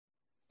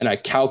and I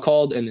cow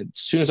called. And as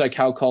soon as I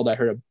cow called, I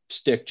heard a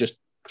stick just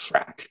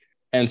crack.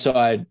 And so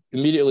I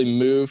immediately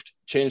moved,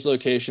 changed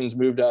locations,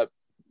 moved up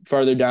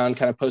farther down,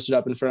 kind of posted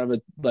up in front of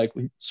a like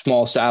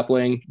small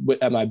sapling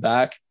at my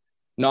back,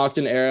 knocked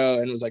an arrow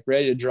and was like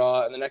ready to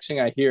draw. And the next thing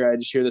I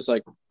just hear this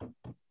like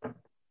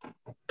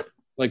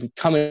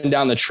coming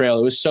down the trail.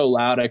 It was so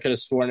loud. I could have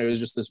sworn it was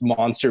just this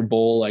monster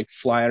bull like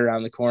flying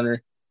around the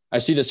corner. I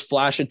see this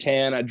flash of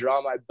tan. I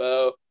draw my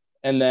bow.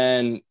 And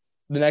then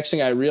the next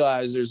thing I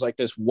realized, there's like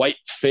this white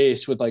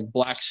face with like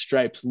black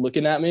stripes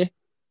looking at me.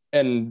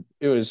 And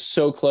it was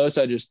so close.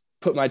 I just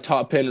put my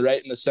top pin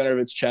right in the center of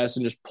its chest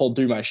and just pulled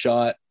through my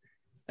shot.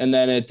 And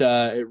then it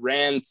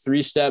ran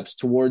 3 steps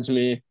towards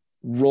me,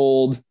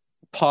 rolled,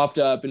 popped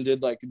up, and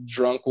did like a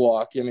drunk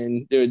walk. I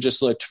mean, it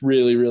just looked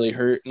really, really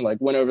hurt, and like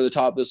went over the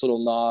top of this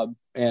little knob.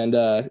 And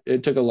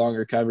it took a long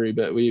recovery,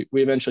 but we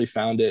eventually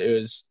found it. It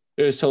was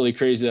totally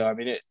crazy though. I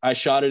mean, I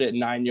shot it at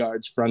 9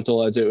 yards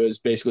frontal as it was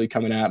basically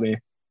coming at me.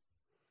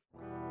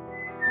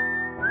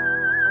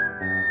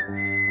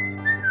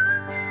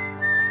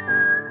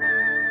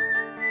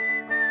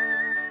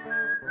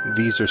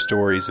 These are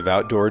stories of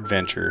outdoor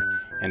adventure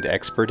and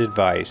expert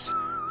advice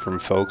from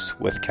folks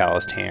with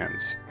calloused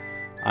hands.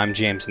 I'm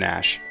James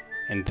Nash,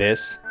 and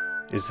this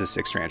is the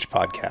Six Ranch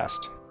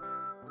Podcast.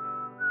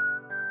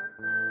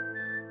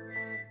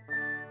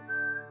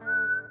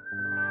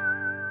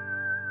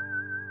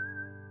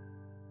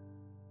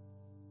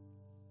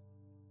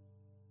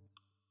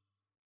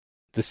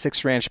 The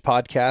Six Ranch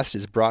Podcast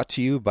is brought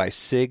to you by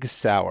Sig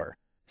Sauer.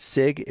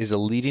 SIG is a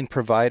leading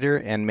provider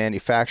and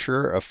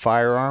manufacturer of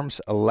firearms,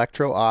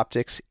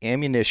 electro-optics,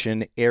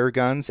 ammunition, air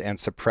guns, and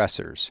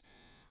suppressors.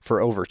 For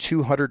over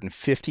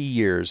 250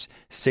 years,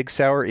 Sig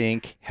Sauer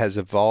Inc. has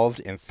evolved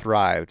and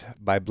thrived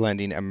by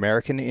blending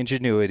American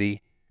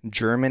ingenuity,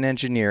 German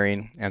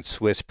engineering, and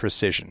Swiss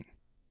precision.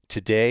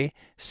 Today,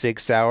 Sig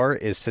Sauer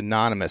is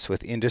synonymous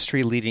with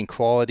industry-leading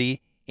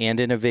quality and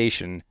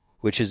innovation,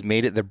 which has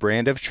made it the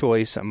brand of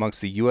choice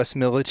amongst the U.S.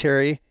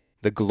 military,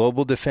 the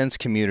global defense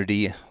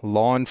community,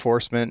 law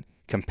enforcement,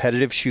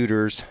 competitive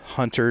shooters,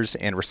 hunters,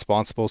 and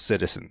responsible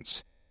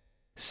citizens.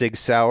 Sig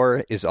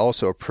Sauer is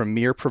also a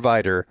premier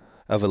provider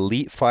of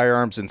elite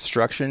firearms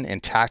instruction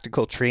and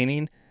tactical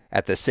training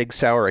at the Sig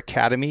Sauer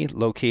Academy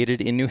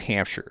located in New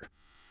Hampshire.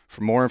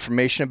 For more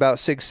information about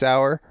Sig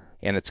Sauer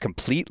and its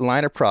complete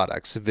line of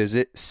products,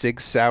 visit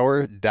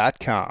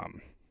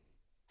sigsauer.com.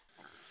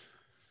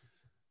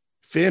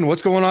 Finn,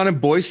 what's going on in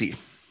Boise?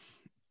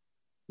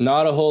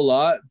 Not a whole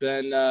lot.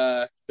 Been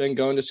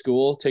going to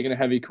school, taking a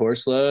heavy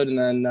course load, and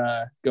then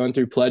going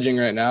through pledging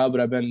right now.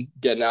 But I've been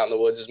getting out in the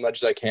woods as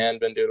much as I can.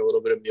 Been doing a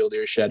little bit of mule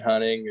deer shed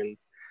hunting and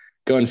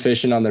going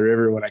fishing on the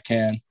river when I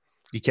can.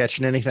 You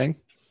catching anything?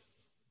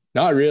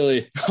 Not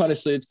really.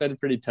 Honestly, it's been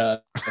pretty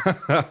tough.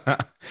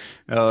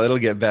 Oh, it'll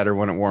get better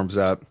when it warms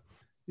up.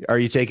 Are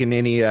you taking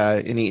any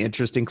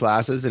interesting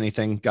classes?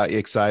 Anything got you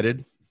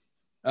excited?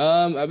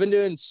 I've been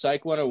doing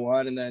Psych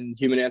 101 and then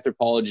Human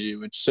Anthropology,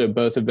 which so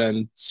both have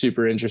been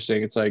super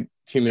interesting. It's like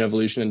human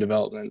evolution and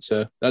development.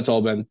 So that's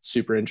all been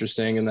super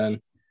interesting. And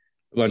then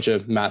a bunch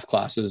of math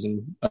classes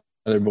and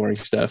other boring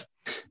stuff.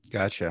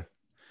 Gotcha.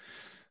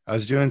 I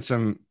was doing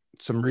some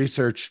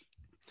research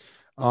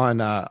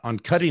on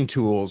cutting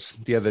tools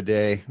the other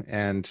day,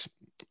 and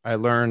I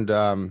learned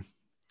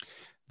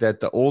that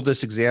the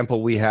oldest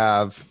example we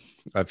have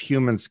of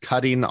humans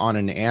cutting on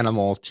an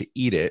animal to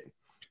eat it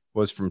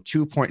was from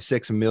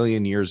 2.6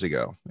 million years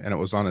ago, and it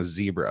was on a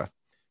zebra.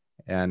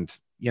 And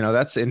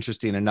that's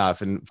interesting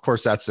enough. And of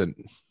course, that's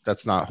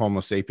not Homo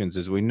sapiens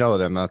as we know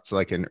them. That's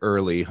like an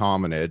early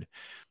hominid.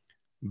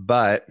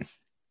 But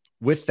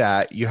with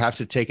that, you have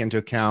to take into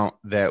account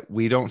that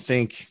we don't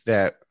think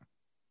that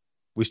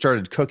we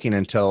started cooking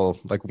until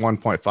like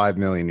 1.5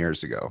 million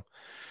years ago.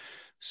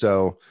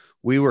 So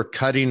we were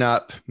cutting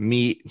up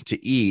meat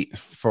to eat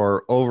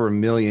for over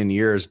 1 million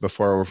years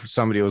before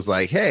somebody was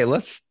like, hey,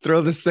 let's throw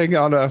this thing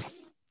on a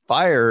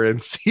fire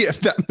and see if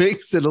that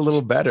makes it a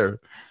little better.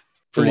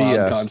 Pretty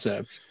wild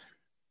concept.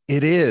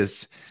 It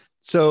is.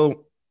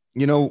 So,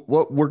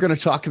 what we're going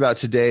to talk about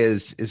today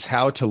is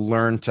how to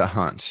learn to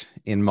hunt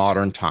in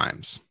modern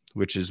times,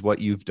 which is what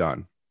you've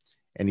done.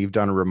 And you've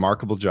done a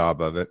remarkable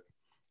job of it.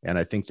 And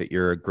I think that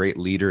you're a great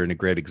leader and a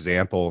great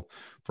example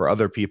for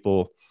other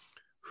people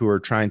who are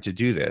trying to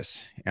do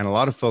this. And a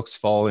lot of folks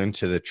fall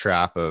into the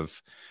trap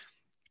of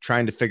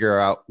trying to figure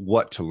out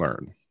what to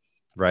learn,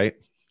 right?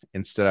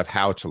 Instead of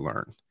how to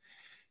learn.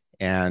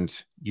 And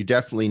you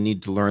definitely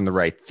need to learn the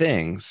right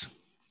things.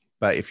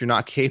 But if you're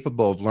not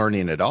capable of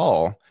learning at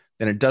all,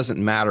 then it doesn't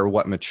matter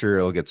what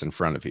material gets in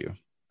front of you.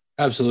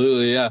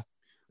 Absolutely. Yeah.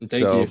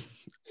 Thank you.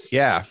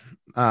 Yeah.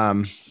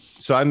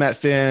 So I met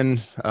Finn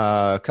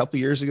a couple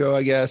years ago,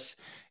 I guess.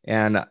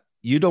 And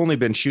you'd only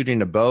been shooting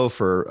a bow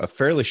for a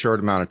fairly short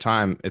amount of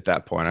time at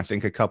that point. I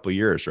think a couple of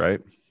years, right?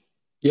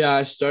 Yeah,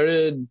 I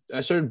started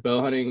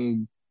bow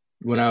hunting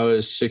when I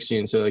was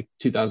 16, so like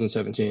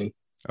 2017.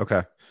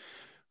 Okay.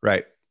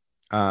 Right.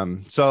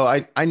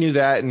 So I knew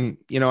that, and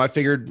I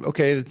figured,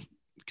 okay,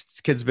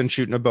 this kid's been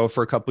shooting a bow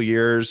for a couple of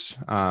years.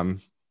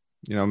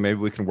 maybe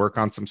we can work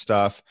on some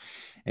stuff.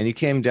 And you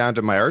came down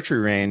to my archery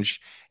range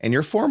and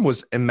your form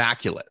was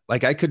immaculate.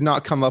 Like I could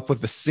not come up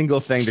with a single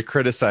thing to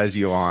criticize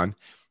you on.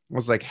 I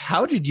was like,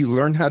 how did you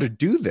learn how to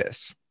do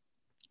this?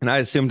 And I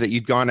assumed that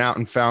you'd gone out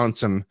and found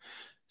some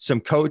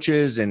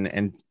coaches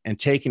and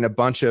taken a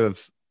bunch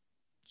of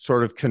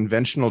sort of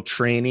conventional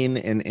training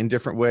in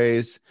different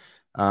ways.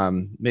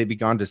 Maybe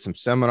gone to some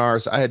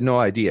seminars. I had no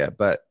idea,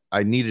 but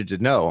I needed to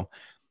know.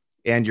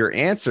 And your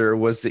answer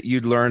was that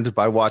you'd learned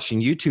by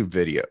watching YouTube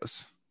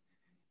videos.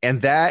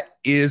 And that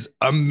is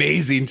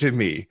amazing to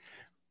me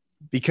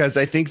because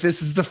I think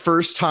this is the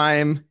first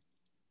time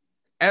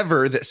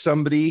ever that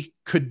somebody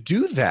could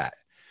do that.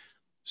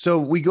 So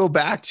we go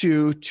back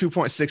to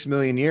 2.6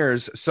 million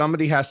years.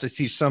 Somebody has to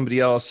teach somebody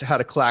else how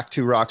to clack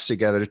two rocks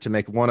together to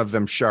make one of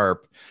them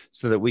sharp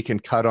so that we can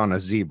cut on a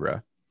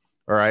zebra.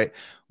 All right.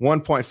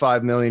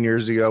 1.5 million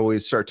years ago, we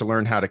start to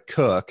learn how to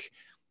cook.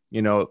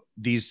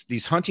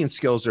 These hunting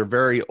skills are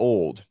very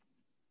old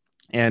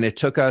and it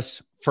took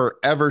us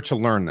forever to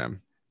learn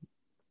them.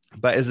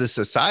 But as a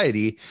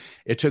society,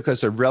 it took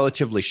us a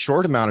relatively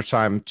short amount of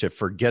time to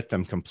forget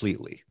them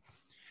completely.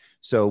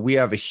 So we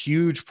have a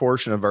huge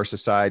portion of our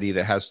society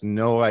that has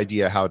no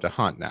idea how to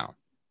hunt now.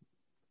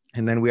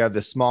 And then we have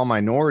the small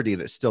minority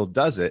that still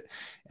does it,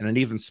 and an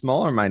even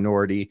smaller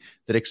minority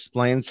that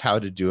explains how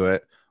to do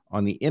it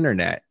on the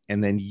internet.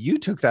 And then you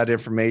took that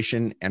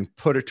information and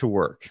put it to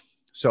work.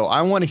 So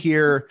I want to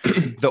hear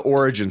the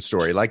origin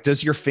story. Like,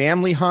 does your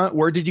family hunt?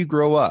 Where did you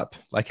grow up?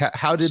 Like,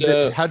 how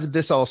did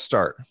this all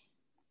start?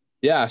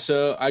 Yeah,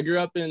 so I grew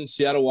up in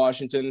Seattle,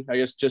 Washington, I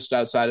guess just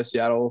outside of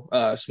Seattle,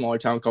 a smaller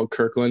town called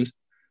Kirkland.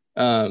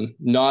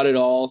 Not at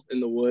all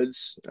in the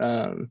woods.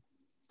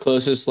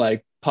 Closest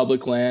like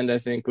public land, I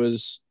think,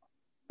 was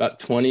about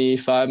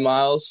 25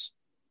 miles.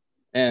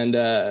 And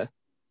I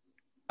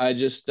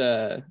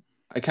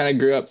kind of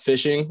grew up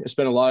fishing. I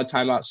spent a lot of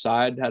time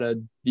outside, had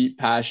a deep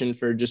passion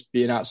for just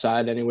being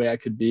outside any way I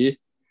could be.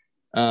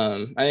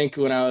 I think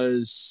when I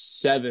was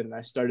 7,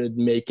 I started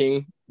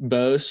making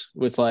bows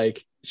with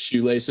like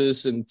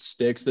shoelaces and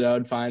sticks that I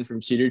would find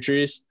from cedar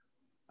trees.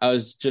 I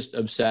was just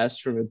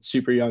obsessed from a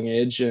super young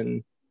age.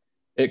 And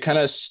it kind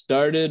of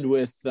started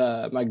with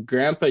my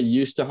grandpa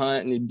used to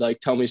hunt and he'd like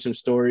tell me some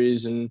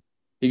stories and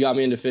he got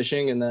me into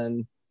fishing. And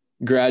then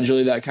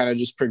gradually that kind of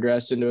just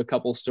progressed into a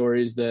couple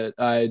stories that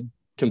I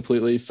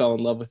completely fell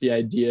in love with the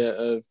idea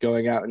of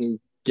going out and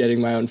getting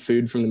my own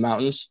food from the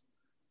mountains.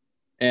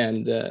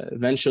 And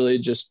eventually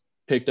just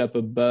picked up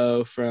a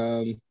bow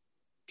from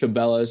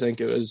Cabela's. I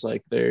think it was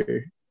like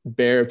their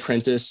Bear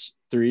Apprentice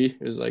 3.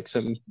 It was like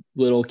some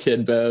little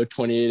kid bow,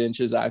 28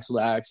 inches axle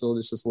to axle,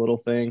 just this little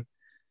thing.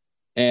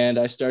 And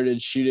I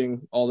started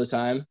shooting all the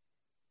time.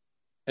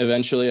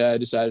 Eventually I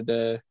decided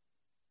to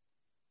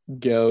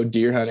go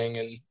deer hunting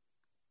and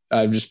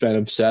I've just been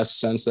obsessed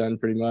since then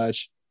pretty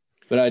much.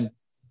 But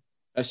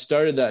I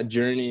started that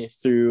journey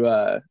through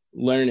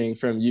learning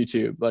from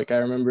YouTube. Like I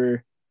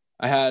remember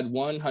I had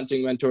one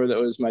hunting mentor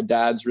that was my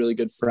dad's really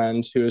good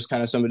friend who was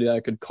kind of somebody that I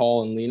could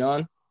call and lean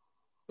on.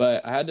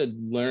 But I had to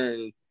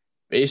learn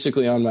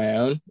basically on my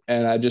own.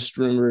 And I just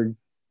remember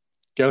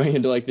going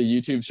into like the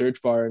YouTube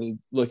search bar and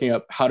looking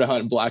up how to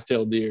hunt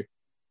black-tailed deer.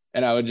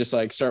 And I would just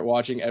like start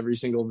watching every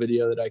single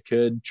video that I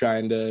could,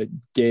 trying to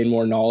gain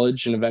more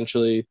knowledge. And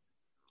eventually,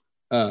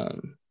 I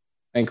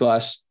think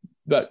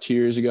about 2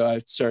 years ago, I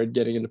started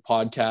getting into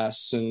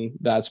podcasts and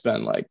that's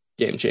been like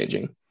game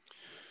changing.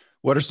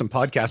 What are some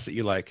podcasts that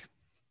you like?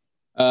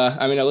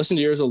 I listen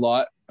to yours a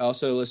lot. I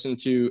also listen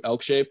to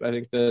Elk Shape. I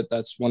think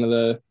that's one of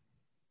the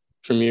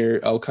premier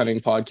elk hunting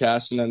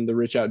podcasts. And then the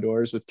Rich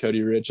Outdoors with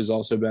Cody Rich has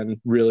also been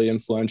really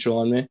influential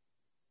on me.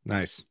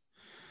 Nice.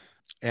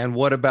 And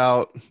what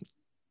about,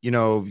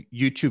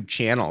 YouTube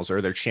channels?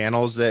 Are there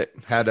channels that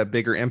had a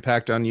bigger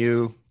impact on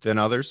you than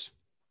others?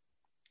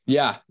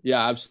 Yeah,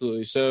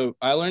 absolutely. So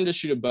I learned to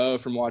shoot a bow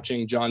from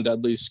watching John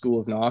Dudley's School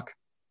of Nock.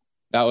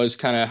 That was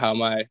kind of how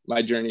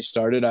my journey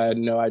started. I had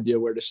no idea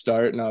where to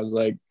start. And I was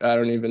like, I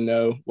don't even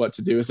know what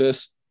to do with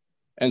this.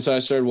 And so I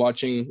started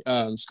watching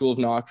School of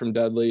Nock from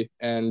Dudley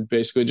and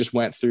basically just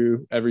went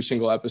through every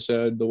single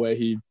episode the way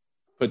he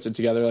puts it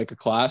together like a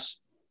class,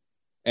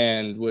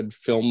 and would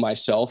film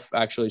myself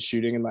actually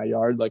shooting in my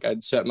yard. Like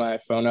I'd set my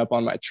phone up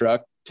on my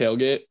truck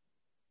tailgate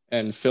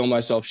and film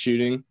myself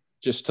shooting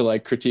just to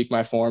like critique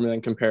my form and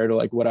then compare to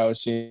like what I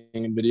was seeing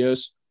in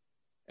videos.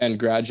 And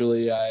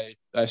gradually I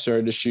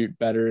started to shoot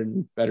better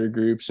and better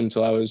groups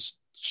until I was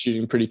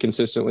shooting pretty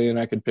consistently and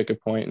I could pick a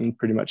point and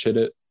pretty much hit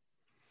it.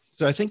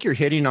 So I think you're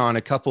hitting on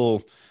a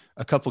couple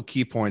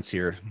key points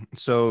here.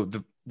 So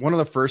one of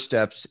the first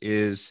steps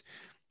is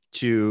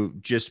to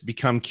just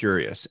become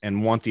curious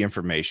and want the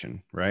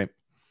information, right?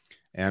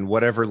 And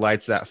whatever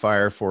lights that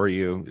fire for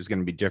you is going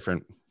to be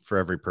different for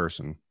every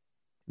person.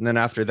 And then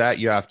after that,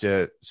 you have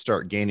to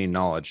start gaining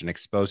knowledge and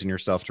exposing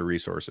yourself to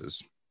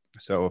resources.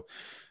 So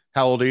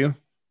how old are you?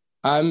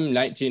 I'm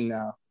 19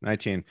 now.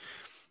 19.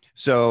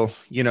 So,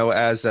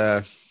 as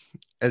a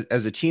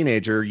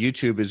teenager,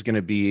 YouTube is going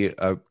to be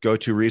a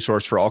go-to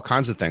resource for all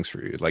kinds of things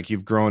for you. Like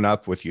you've grown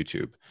up with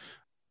YouTube.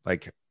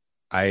 Like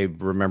I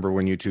remember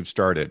when YouTube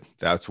started.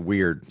 That's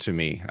weird to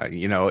me.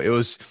 It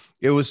was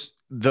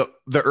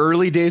the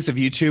early days of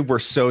YouTube were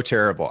so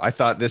terrible. I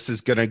thought this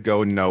is going to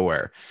go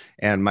nowhere.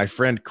 And my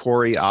friend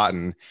Corey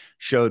Otten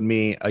showed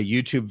me a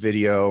YouTube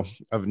video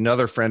of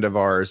another friend of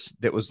ours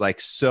that was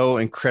like so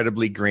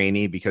incredibly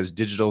grainy because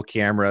digital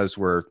cameras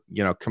were,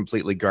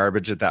 completely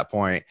garbage at that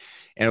point.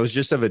 And it was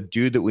just of a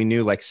dude that we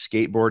knew like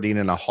skateboarding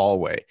in a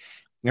hallway.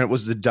 And it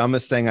was the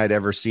dumbest thing I'd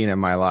ever seen in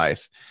my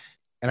life.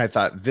 And I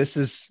thought, this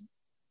is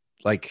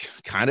like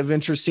kind of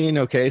interesting.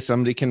 Okay,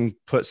 somebody can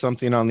put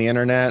something on the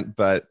internet,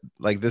 but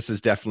like this is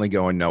definitely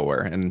going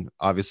nowhere. And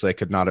obviously I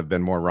could not have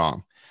been more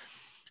wrong.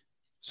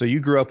 So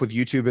you grew up with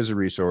YouTube as a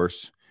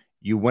resource.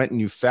 You went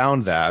and you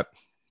found that.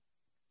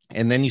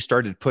 And then you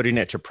started putting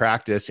it to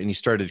practice and you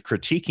started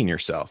critiquing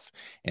yourself.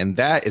 And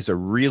that is a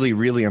really,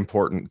 really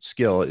important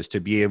skill, is to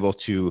be able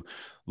to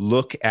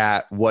look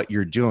at what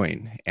you're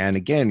doing. And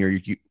again,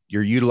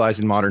 you're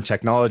utilizing modern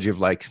technology of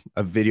like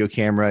a video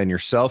camera and your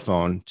cell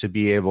phone to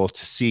be able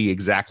to see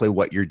exactly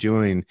what you're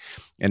doing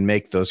and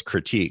make those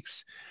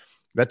critiques.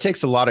 That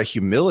takes a lot of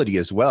humility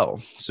as well.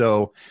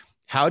 So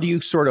how do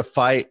you sort of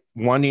fight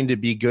wanting to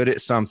be good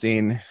at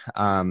something,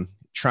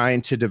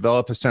 trying to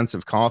develop a sense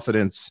of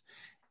confidence,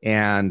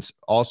 and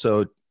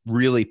also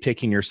really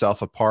picking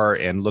yourself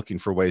apart and looking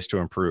for ways to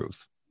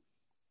improve?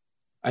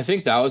 I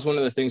think that was one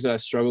of the things that I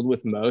struggled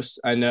with most.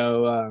 I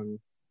know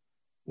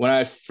when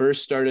I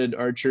first started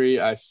archery,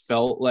 I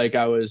felt like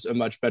I was a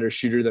much better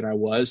shooter than I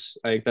was.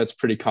 I think that's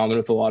pretty common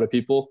with a lot of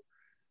people.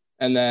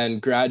 And then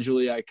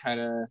gradually I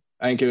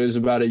think it was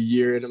about a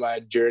year into my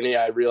journey,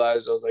 I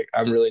realized I was like,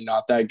 I'm really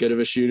not that good of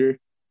a shooter.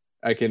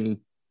 I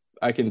can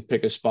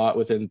pick a spot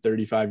within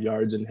 35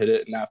 yards and hit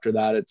it. And after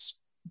that,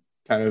 it's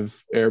kind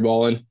of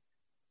airballing.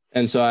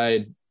 And so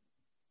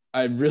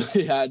I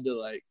really had to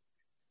like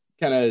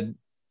kind of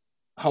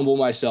humble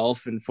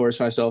myself and force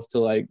myself to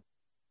like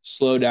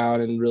slow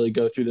down and really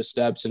go through the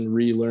steps and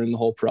relearn the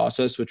whole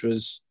process, which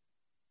was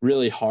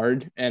really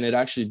hard. And it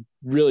actually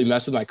really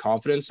messed with my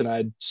confidence. And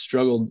I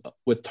struggled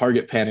with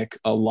target panic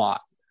a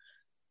lot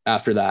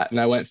after that. And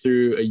I went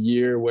through a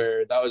year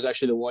where that was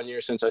actually the 1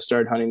 year since I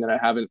started hunting that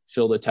I haven't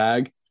filled a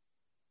tag.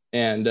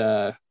 And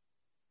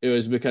it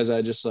was because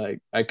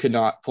I could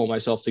not pull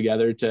myself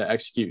together to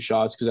execute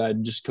shots because I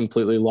had just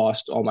completely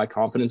lost all my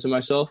confidence in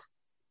myself,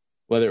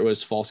 whether it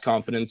was false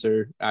confidence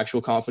or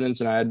actual confidence.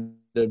 And I had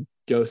to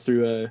go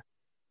through a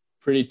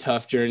pretty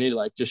tough journey to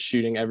like just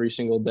shooting every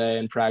single day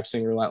and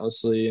practicing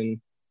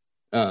relentlessly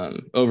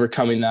and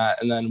overcoming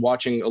that. And then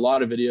watching a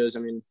lot of videos.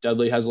 I mean,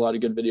 Dudley has a lot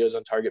of good videos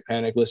on target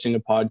panic, listening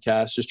to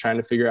podcasts, just trying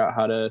to figure out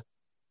how to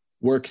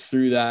work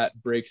through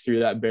that, break through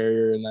that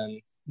barrier, and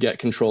then get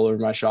control over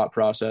my shot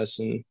process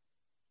and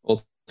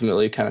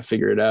ultimately kind of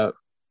figure it out.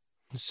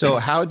 So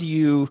how do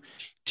you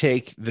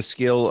take the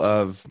skill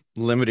of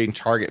limiting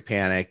target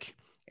panic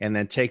and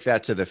then take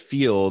that to the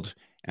field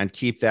and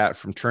keep that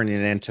from turning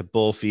it into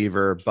bull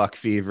fever, buck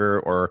fever,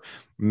 or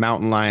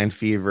mountain lion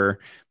fever?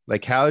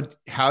 Like how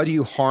do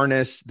you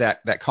harness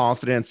that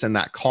confidence and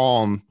that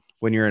calm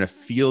when you're in a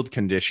field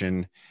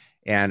condition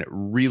and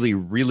really,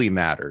 really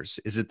matters?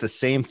 Is it the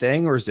same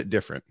thing or is it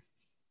different?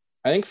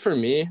 I think for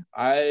me,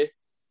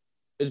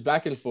 it's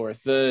back and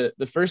forth.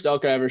 The first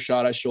elk I ever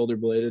shot, I shoulder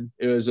bladed.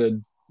 It was a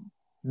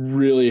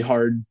really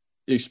hard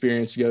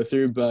experience to go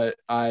through, but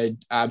I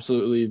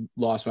absolutely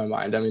lost my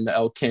mind. I mean, the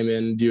elk came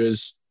in,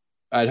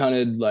 I'd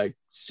hunted like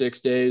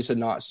 6 days, had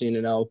not seen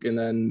an elk. And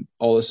then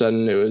all of a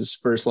sudden it was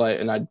first light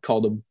and I'd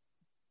called a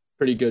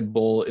pretty good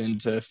bull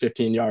into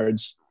 15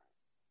 yards.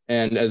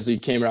 And as he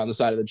came around the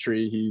side of the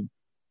tree, he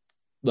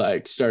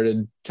like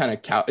started kind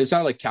of it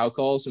sounded like cow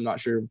calls. I'm not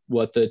sure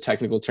what the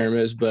technical term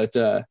is, but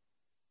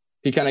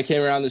he kind of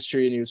came around this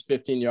tree and he was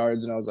 15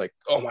 yards and I was like,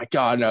 oh my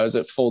God. And I was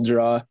at full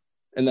draw.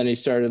 And then he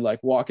started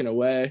like walking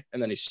away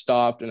and then he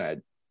stopped and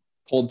I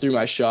pulled through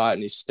my shot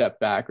and he stepped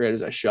back right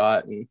as I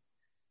shot. And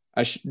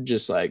I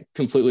just like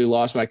completely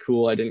lost my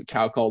cool. I didn't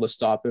cow call to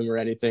stop him or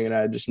anything. And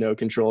I had just no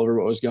control over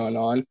what was going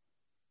on.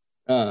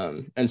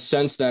 And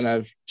since then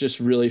I've just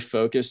really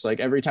focused. Like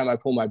every time I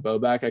pull my bow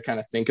back, I kind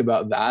of think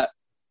about that.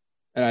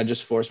 And I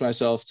just force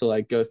myself to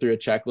like go through a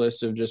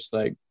checklist of just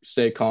like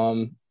stay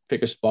calm,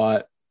 pick a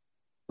spot.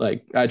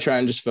 Like I try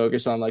and just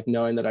focus on like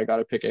knowing that I got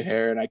to pick a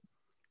hair, and I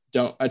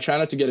try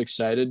not to get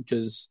excited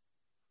because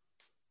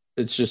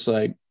it's just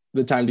like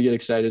the time to get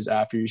excited is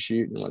after you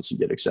shoot. And once you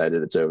get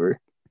excited, it's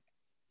over,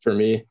 for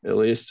me, at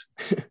least.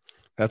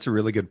 That's a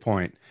really good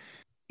point.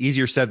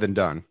 Easier said than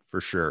done,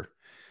 for sure.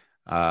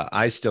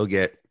 I still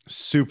get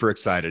super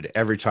excited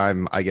every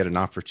time I get an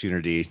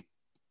opportunity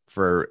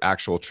for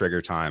actual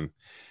trigger time.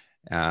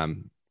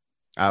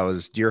 I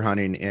was deer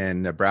hunting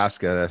in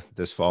Nebraska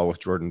this fall with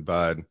Jordan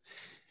Budd,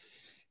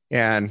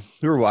 and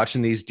we were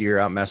watching these deer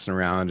out messing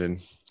around and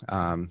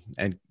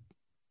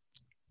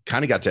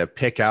kind of got to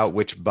pick out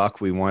which buck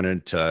we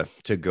wanted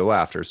to go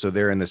after. So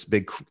they're in this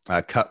big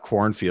cut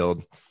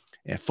cornfield,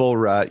 full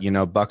rut,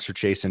 bucks are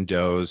chasing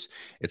does.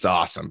 It's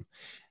awesome.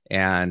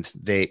 And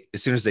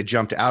as soon as they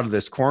jumped out of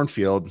this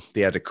cornfield,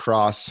 they had to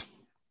cross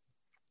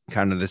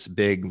kind of this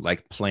big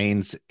like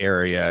plains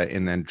area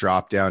and then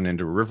drop down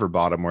into river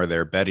bottom where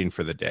they're bedding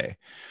for the day.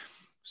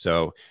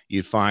 So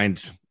you'd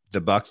find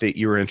the buck that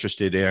you were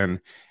interested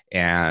in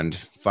and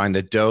find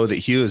the doe that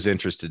he was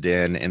interested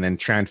in, and then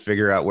try and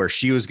figure out where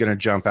she was going to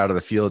jump out of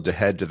the field to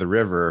head to the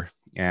river.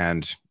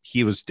 And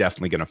he was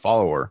definitely going to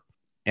follow her.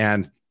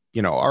 And,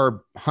 you know,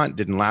 our hunt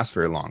didn't last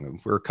very long.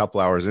 We were a couple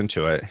hours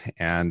into it.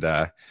 And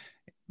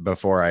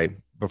before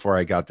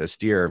I got this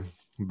deer,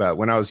 but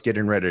when I was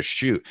getting ready to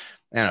shoot,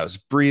 and I was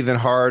breathing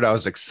hard, I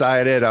was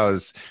excited, I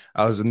was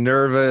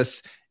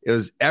nervous. It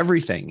was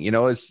everything, you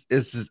know,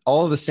 it's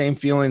all the same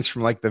feelings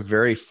from like the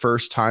very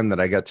first time that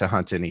I got to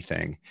hunt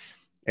anything.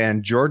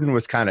 And Jordan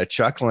was kind of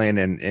chuckling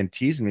and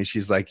teasing me.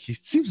 She's like, "He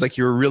seems like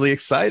you were really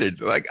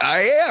excited." Like,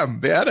 I am,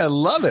 man. I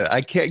love it.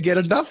 I can't get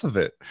enough of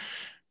it.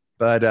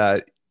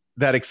 But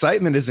that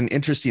excitement is an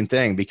interesting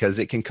thing because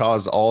it can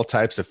cause all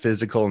types of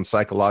physical and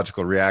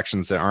psychological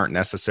reactions that aren't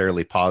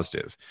necessarily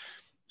positive.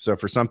 So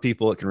for some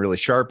people, it can really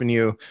sharpen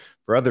you.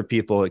 For other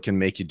people, it can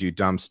make you do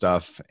dumb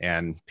stuff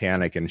and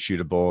panic and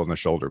shoot a bull in the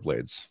shoulder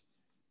blades.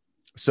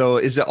 So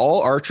is it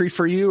all archery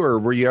for you, or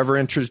were you ever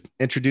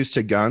introduced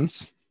to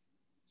guns?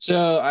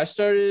 So I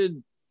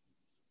started,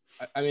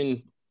 I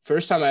mean,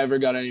 first time I ever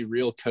got any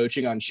real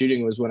coaching on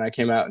shooting was when I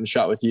came out and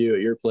shot with you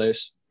at your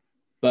place.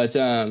 But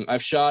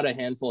I've shot a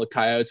handful of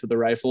coyotes with a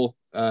rifle.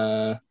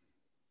 And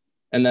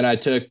then I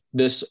took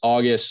this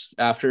August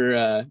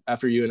after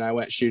you and I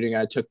went shooting,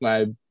 I took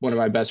one of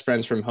my best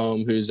friends from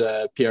home, who's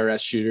a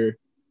PRS shooter.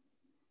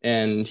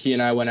 And he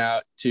and I went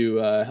out to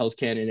Hell's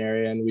Canyon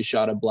area and we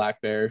shot a black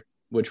bear,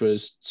 which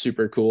was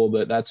super cool.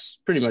 But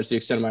that's pretty much the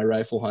extent of my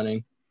rifle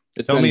hunting.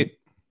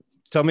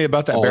 Tell me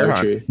about that bear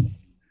hunt.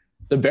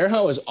 The bear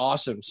hunt was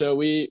awesome. So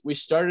we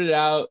started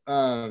out,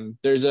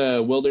 there's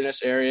a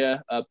wilderness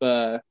area up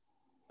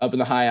in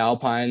the high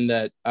alpine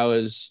that I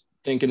was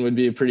thinking would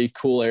be a pretty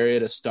cool area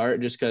to start,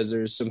 just because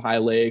there's some high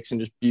lakes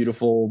and just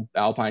beautiful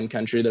alpine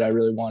country that I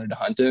really wanted to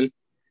hunt in.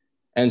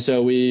 And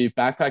so we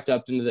backpacked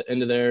up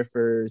into there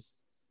for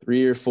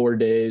 3 or 4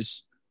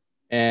 days.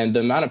 And the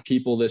amount of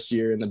people this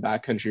year in the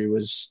backcountry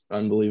was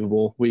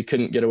unbelievable. We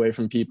couldn't get away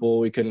from people.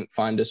 We couldn't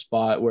find a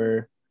spot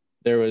where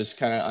there was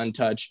kind of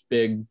untouched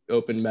big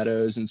open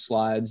meadows and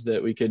slides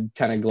that we could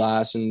kind of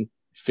glass and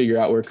figure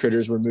out where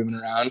critters were moving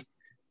around.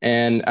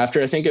 And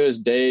after, I think it was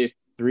day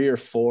 3 or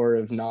 4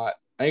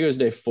 I think it was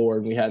day 4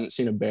 and we hadn't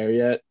seen a bear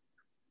yet.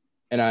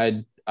 And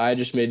I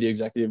just made the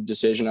executive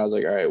decision. I was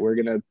like, all right, we're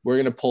going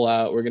to pull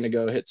out, we're going to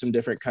go hit some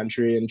different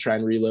country and try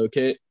and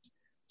relocate.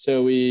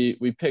 So we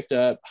picked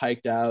up,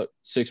 hiked out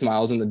 6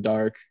 miles in the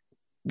dark,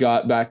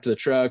 got back to the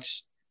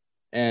trucks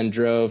and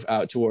drove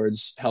out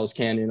towards Hell's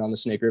Canyon on the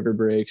Snake River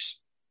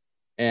breaks,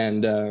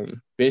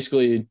 and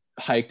basically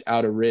hiked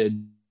out a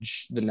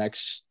ridge the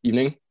next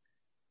evening.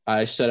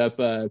 I set up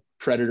a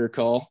predator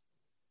call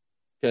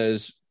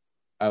because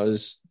I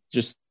was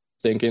just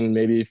thinking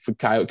maybe if a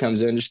coyote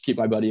comes in, just keep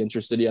my buddy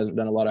interested. He hasn't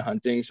done a lot of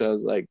hunting. So I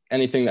was like,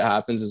 anything that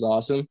happens is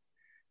awesome.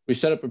 We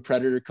set up a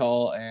predator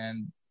call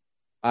and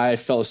I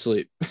fell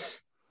asleep.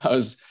 I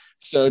was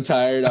so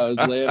tired. I was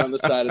laying on the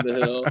side of the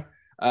hill.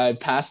 I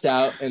passed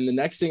out. And the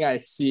next thing I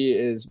see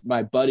is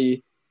my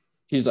buddy.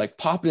 He's like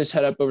popping his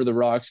head up over the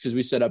rocks because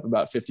we set up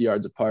about 50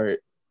 yards apart. And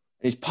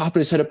he's popping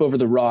his head up over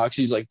the rocks.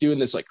 He's like doing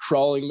this like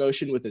crawling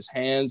motion with his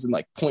hands and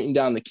like pointing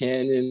down the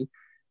canyon.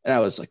 And I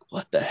was like,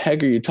 what the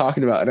heck are you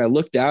talking about? And I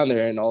looked down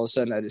there and all of a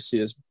sudden I just see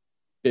this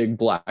big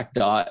black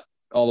dot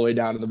all the way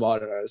down to the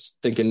bottom. I was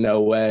thinking,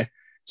 no way.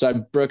 So I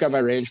broke out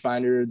my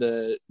rangefinder.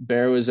 The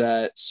bear was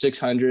at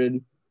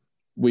 600.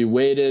 We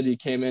waited. He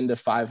came into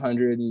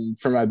 500. And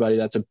for my buddy,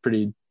 that's a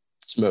pretty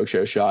smoke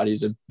show shot.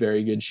 He's a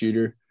very good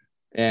shooter.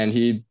 And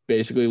he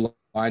basically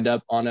lined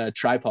up on a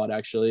tripod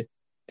actually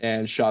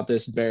and shot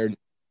this bear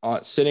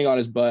sitting on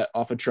his butt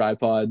off a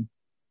tripod,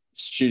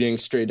 shooting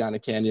straight down a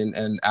canyon,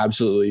 and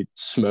absolutely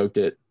smoked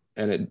it.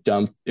 And it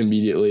dumped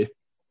immediately.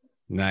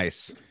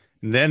 Nice.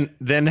 Then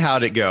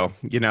how'd it go?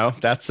 You know,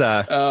 that's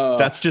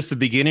just the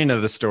beginning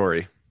of the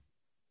story.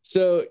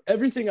 So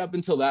everything up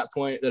until that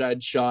point that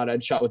I'd shot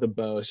with a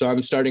bow. So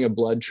I'm starting a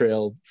blood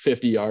trail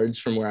 50 yards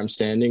from where I'm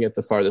standing at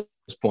the farthest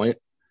point.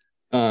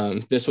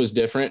 This was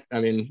different. I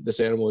mean, this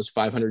animal was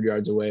 500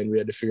 yards away and we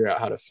had to figure out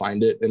how to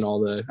find it and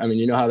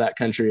you know how that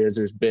country is.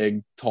 There's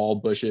big, tall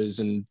bushes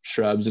and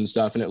shrubs and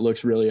stuff, and it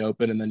looks really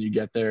open. And then you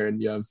get there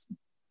and you have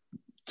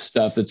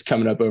stuff that's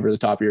coming up over the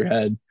top of your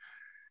head.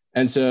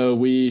 And so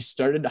we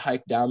started to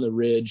hike down the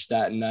ridge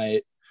that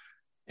night,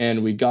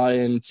 and we got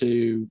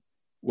into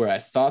where I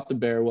thought the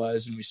bear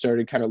was. And we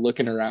started kind of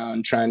looking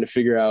around, trying to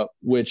figure out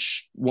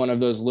which one of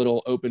those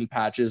little open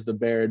patches the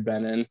bear had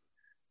been in.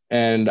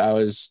 And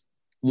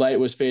light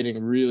was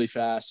fading really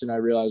fast. And I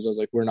realized, I was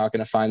like, we're not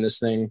going to find this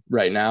thing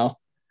right now.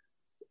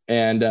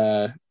 And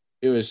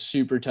it was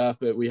super tough,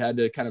 but we had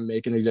to kind of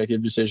make an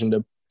executive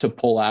decision to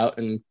pull out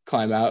and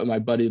climb out. And my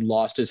buddy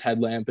lost his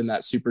headlamp in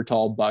that super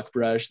tall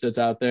buckbrush that's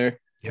out there.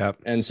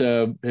 Yep. And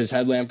so his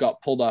headlamp got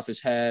pulled off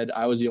his head.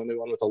 I was the only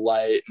one with a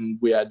light, and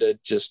we had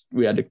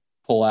to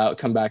pull out,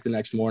 come back the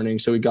next morning.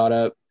 So we got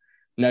up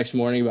next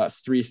morning about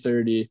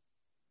 3:30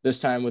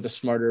 this time with a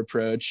smarter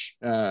approach.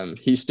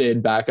 He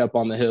stayed back up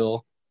on the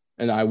hill,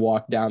 and I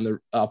walked down the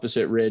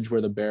opposite ridge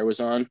where the bear was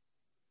on.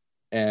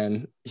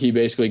 And he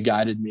basically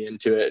guided me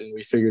into it, and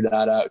we figured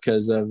that out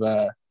because of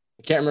I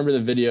can't remember the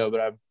video,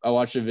 but I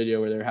watched a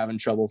video where they're having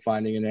trouble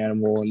finding an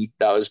animal, and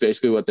that was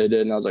basically what they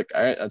did. And I was like,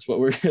 all right, that's what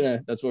we're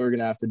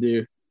gonna have to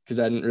do, because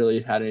I hadn't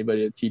really had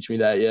anybody to teach me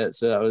that yet.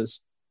 So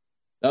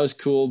that was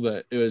cool,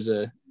 but it was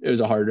a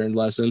hard-earned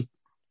lesson.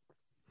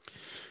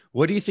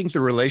 What do you think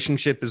the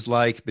relationship is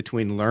like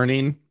between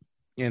learning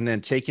and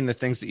then taking the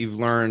things that you've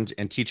learned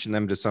and teaching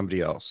them to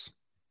somebody else?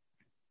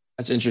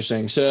 That's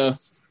interesting. So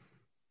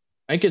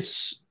I think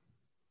it's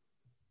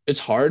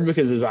hard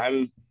because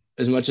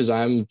as much as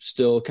I'm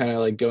still kind of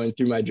like going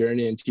through my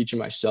journey and teaching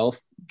myself,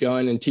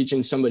 going and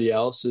teaching somebody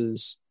else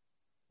is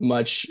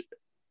much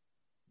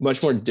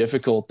more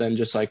difficult than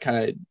just like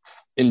kind of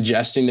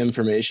ingesting the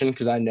information,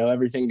 because I know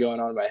everything going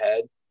on in my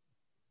head.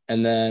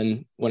 And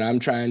then when I'm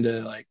trying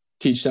to like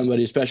teach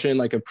somebody, especially in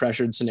like a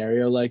pressured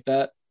scenario like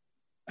that,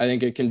 I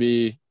think it can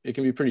be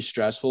pretty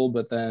stressful,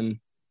 but then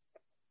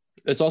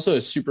it's also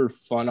a super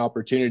fun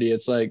opportunity.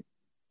 It's like,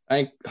 I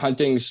think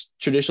hunting's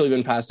traditionally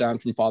been passed down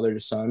from father to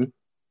son,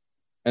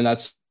 and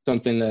that's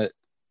something that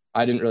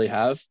I didn't really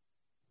have.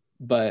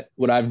 But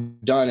what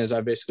I've done is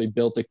I've basically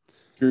built a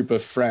group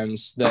of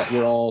friends that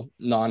were all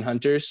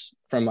non-hunters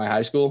from my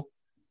high school,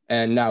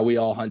 and now we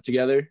all hunt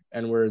together,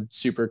 and we're a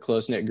super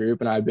close-knit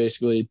group. And I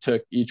basically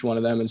took each one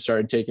of them and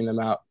started taking them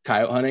out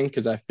coyote hunting,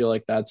 because I feel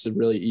like that's a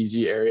really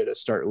easy area to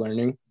start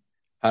learning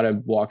how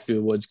to walk through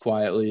the woods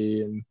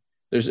quietly, and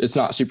it's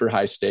not super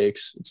high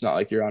stakes. It's not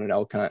like you're on an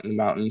elk hunt in the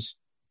mountains.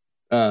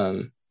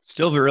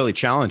 Still really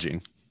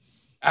challenging.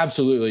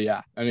 Absolutely.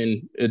 Yeah. I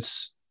mean,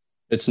 it's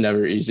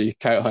never easy.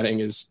 Coyote hunting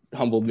has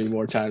humbled me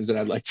more times than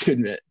I'd like to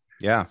admit.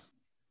 Yeah.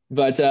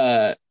 But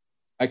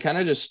I kind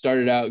of just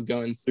started out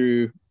going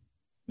through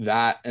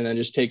that, and then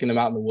just taking them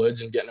out in the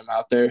woods and getting them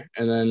out there,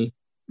 and then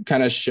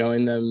kind of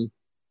showing them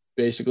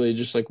basically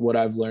just like what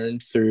I've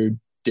learned through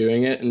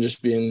doing it, and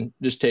just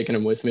taking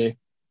them with me.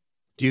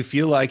 Do you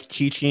feel like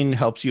teaching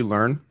helps you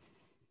learn?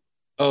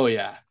 Oh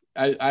yeah.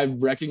 I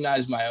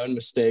recognize my own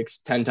mistakes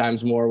 10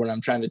 times more when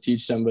I'm trying to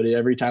teach somebody.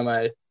 Every time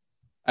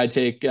I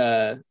take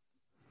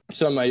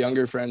some of my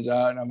younger friends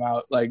out, and I'm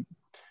out like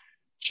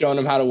showing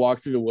them how to walk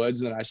through the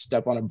woods, and then I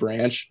step on a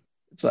branch.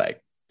 It's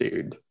like,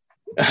 dude,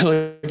 I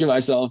look at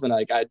myself, and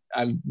like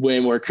I'm way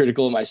more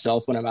critical of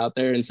myself when I'm out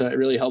there. And so it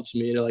really helps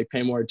me to like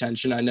pay more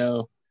attention. I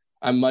know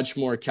I'm much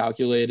more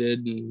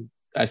calculated, and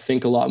I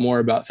think a lot more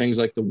about things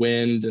like the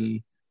wind,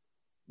 and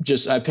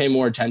just I pay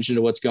more attention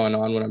to what's going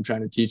on when I'm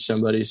trying to teach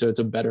somebody. So it's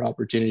a better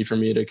opportunity for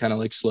me to kind of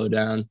like slow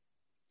down.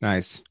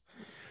 Nice.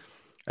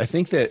 I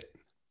think that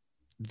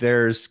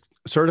there's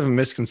sort of a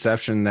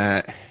misconception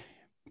that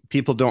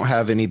people don't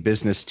have any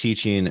business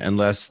teaching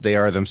unless they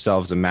are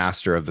themselves a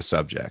master of the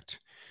subject.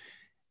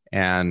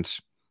 And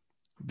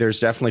there's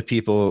definitely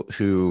people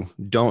who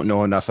don't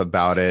know enough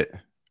about it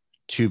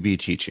to be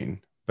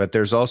teaching, but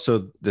there's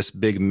also this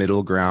big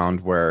middle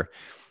ground where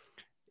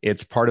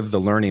it's part of the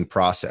learning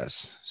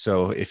process.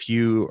 So if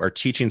you are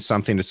teaching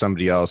something to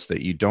somebody else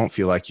that you don't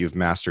feel like you've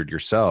mastered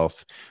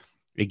yourself,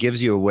 it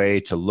gives you a way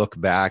to look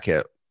back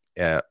at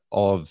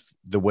all of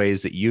the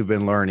ways that you've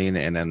been learning,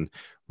 and then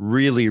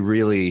really,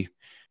 really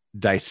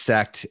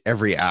dissect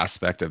every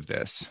aspect of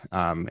this.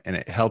 And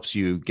it helps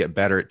you get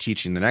better at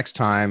teaching the next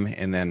time,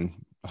 and then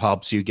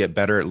helps you get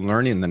better at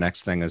learning the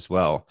next thing as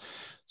well.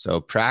 So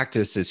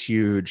practice is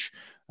huge.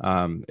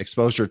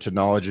 Exposure to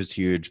knowledge is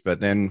huge. But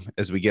then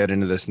as we get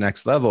into this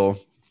next level,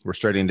 we're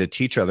starting to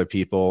teach other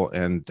people,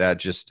 and that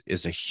just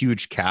is a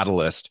huge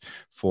catalyst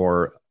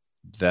for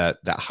that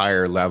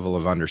higher level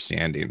of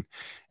understanding.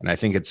 And I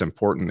think it's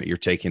important that you're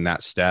taking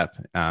that step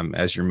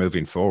as you're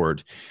moving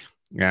forward.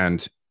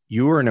 And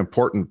you are an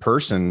important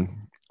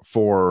person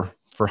for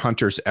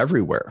hunters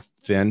everywhere,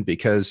 Finn,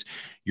 because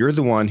you're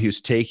the one who's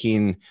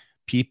taking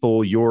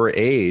people your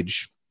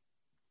age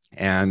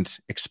and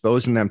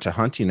exposing them to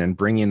hunting and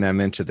bringing them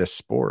into this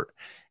sport.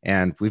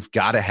 And we've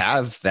got to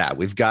have that.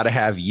 We've got to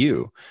have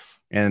you.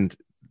 And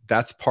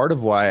that's part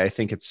of why I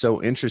think it's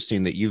so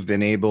interesting that you've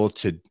been able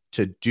to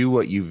do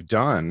what you've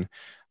done,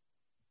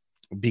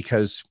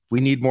 because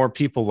we need more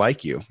people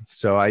like you.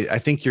 So I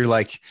think you're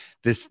like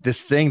this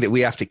thing that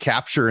we have to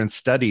capture and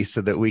study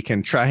so that we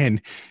can try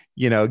and,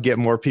 get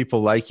more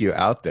people like you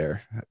out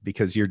there,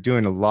 because you're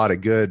doing a lot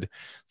of good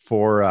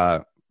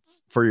for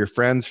your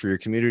friends, for your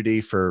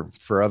community, for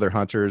other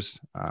hunters.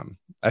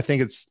 I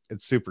think it's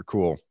super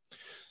cool.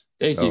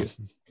 Thank you.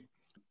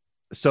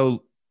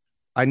 So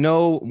I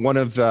know one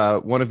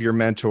of your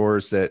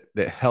mentors that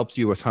helped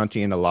you with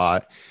hunting a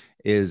lot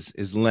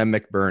is Lem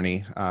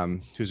McBurney,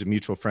 who's a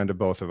mutual friend of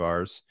both of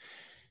ours.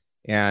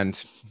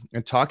 And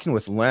talking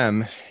with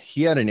Lem,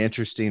 he had an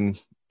interesting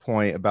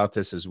point about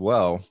this as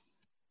well,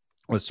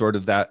 with sort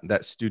of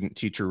that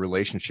student-teacher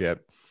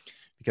relationship,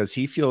 because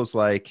he feels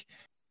like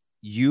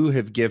you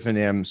have given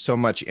him so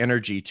much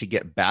energy to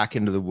get back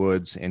into the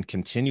woods and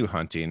continue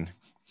hunting.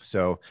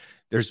 So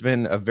there's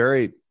been a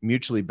very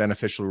mutually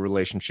beneficial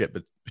relationship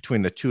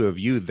between the two of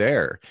you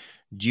there.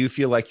 Do you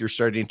feel like you're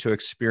starting to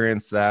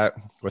experience that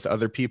with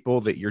other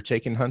people that you're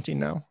taking hunting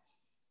now?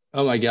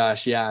 Oh my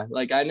gosh, yeah.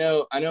 Like I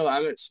know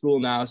I'm at school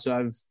now,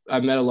 so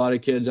I've met a lot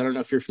of kids. I don't know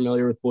if you're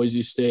familiar with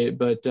Boise State,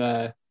 but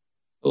a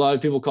lot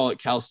of people call it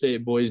Cal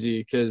State Boise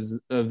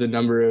because of the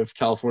number of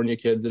California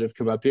kids that have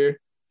come up here.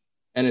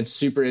 And it's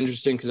super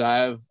interesting because I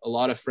have a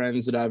lot of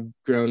friends that I've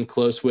grown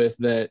close with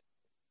that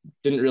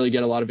didn't really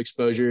get a lot of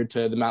exposure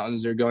to the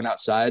mountains or going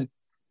outside.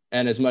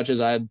 And as much as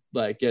I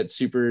like get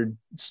super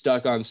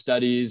stuck on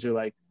studies or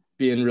like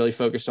being really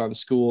focused on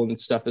school and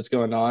stuff that's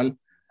going on,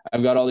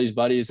 I've got all these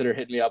buddies that are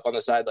hitting me up on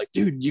the side, like,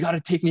 dude, you got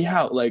to take me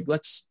out. Like,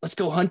 let's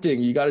go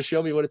hunting. You got to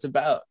show me what it's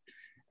about.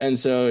 And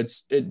so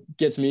it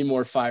gets me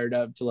more fired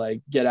up to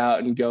like get out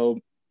and go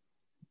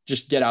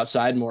just get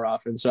outside more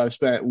often. So I've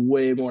spent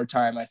way more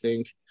time, I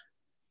think,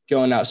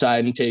 going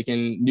outside and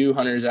taking new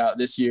hunters out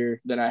this year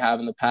than I have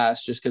in the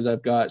past, just because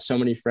I've got so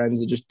many friends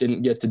that just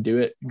didn't get to do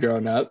it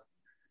growing up.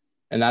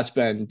 And that's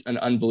been an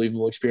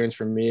unbelievable experience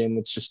for me. And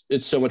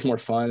it's so much more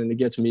fun. And it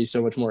gets me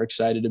so much more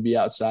excited to be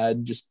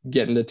outside, just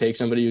getting to take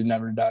somebody who's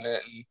never done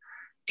it and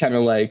kind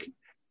of like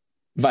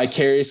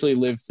vicariously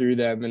live through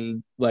them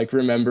and like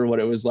remember what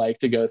it was like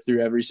to go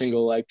through every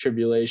single like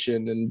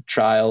tribulation and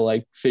trial,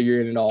 like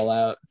figuring it all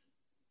out.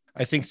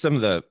 I think some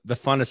of the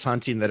funnest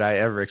hunting that I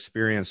ever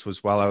experienced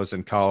was while I was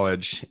in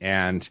college,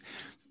 and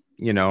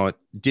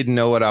didn't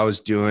know what I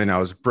was doing. I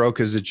was broke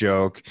as a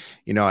joke.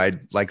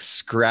 I'd like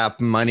scrap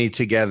money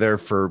together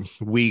for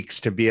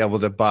weeks to be able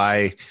to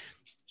buy,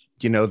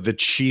 the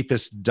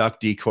cheapest duck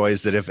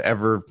decoys that have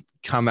ever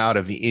come out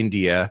of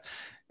India.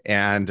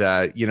 And,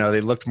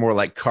 they looked more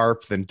like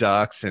carp than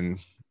ducks, and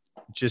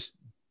just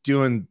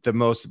doing the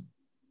most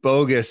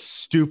bogus,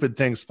 stupid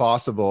things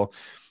possible.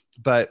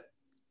 But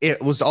it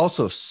was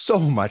also so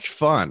much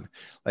fun.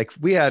 Like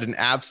we had an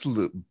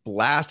absolute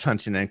blast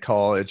hunting in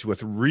college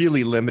with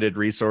really limited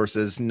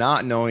resources,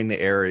 not knowing the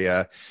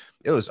area.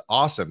 It was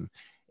awesome.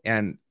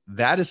 And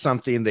that is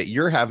something that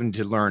you're having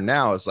to learn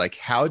now is like,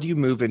 how do you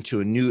move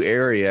into a new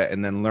area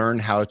and then learn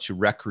how to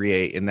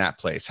recreate in that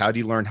place? How do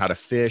you learn how to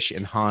fish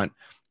and hunt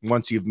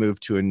once you've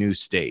moved to a new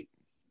state?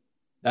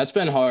 That's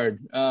been hard.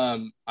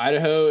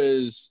 Idaho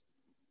is,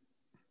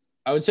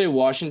 I would say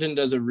Washington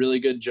does a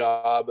really good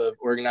job of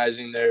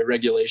organizing their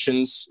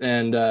regulations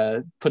and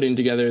putting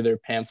together their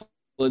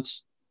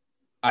pamphlets.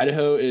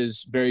 Idaho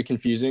is very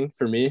confusing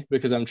for me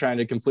because I'm trying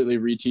to completely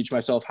reteach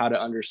myself how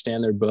to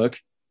understand their book.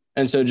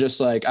 And so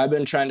just like I've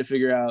been trying to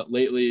figure out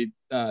lately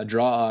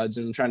draw odds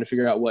and trying to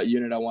figure out what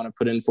unit I want to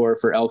put in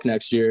for elk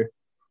next year,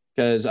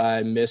 because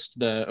I missed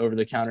the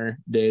over-the-counter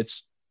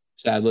dates,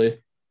 sadly,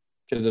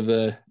 because of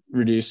the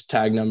reduced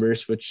tag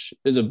numbers, which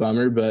is a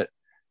bummer, but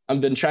I've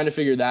been trying to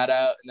figure that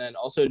out. And then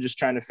also just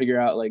trying to figure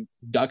out like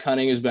duck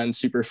hunting has been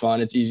super fun.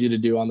 It's easy to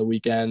do on the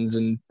weekends.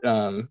 And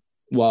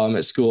while I'm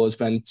at school, it's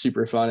been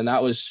super fun. And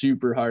that was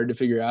super hard to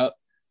figure out.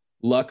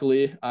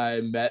 Luckily, I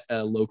met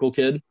a local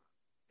kid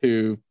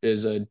who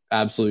is an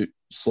absolute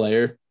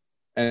slayer.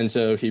 And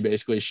so he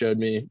basically showed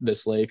me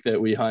this lake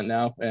that we hunt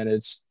now, and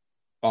it's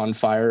on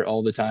fire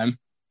all the time.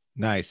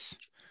 Nice.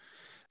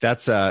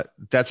 That's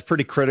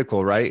pretty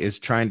critical, right? Is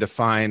trying to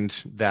find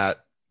that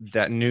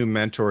new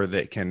mentor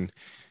that can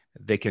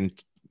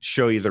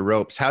show you the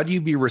ropes. How do you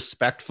be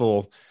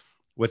respectful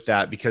with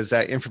that? Because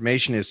that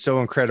information is so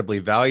incredibly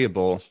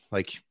valuable.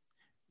 Like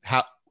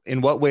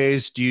in what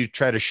ways do you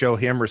try to show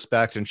him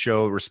respect and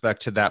show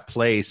respect to that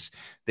place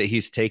that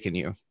he's taken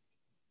you?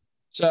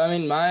 So, I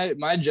mean,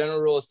 my general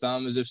rule of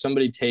thumb is if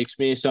somebody takes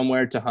me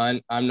somewhere to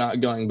hunt, I'm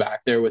not going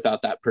back there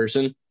without that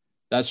person.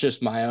 That's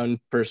just my own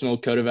personal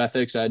code of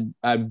ethics. I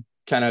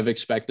kind of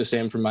expect the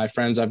same from my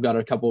friends. I've got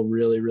a couple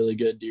really, really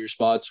good deer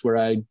spots where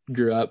I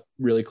grew up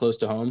really close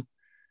to home,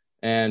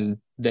 and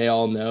they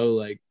all know,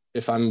 like,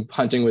 if I'm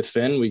hunting with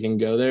Finn, we can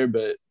go there,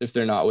 but if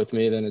they're not with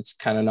me, then it's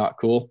kind of not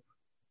cool.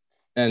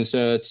 And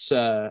so it's,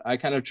 I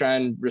kind of try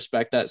and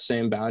respect that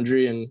same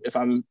boundary. And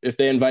if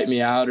they invite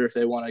me out, or if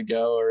they want to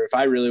go, or if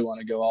I really want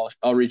to go,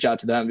 I'll reach out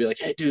to them and be like,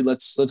 hey dude,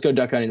 let's go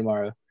duck hunting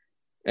tomorrow,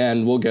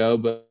 and we'll go.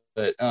 But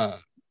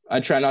I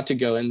try not to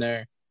go in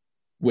there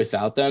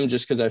without them,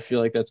 just because I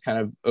feel like that's kind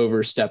of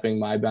overstepping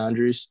my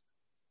boundaries.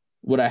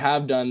 What I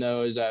have done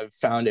though, is I've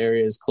found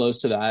areas close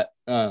to that,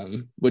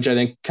 which I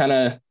think kind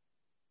of,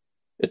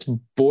 it's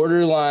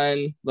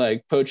borderline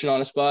like poaching on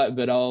a spot,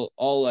 but I'll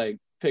like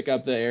pick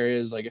up the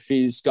areas. Like if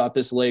he's got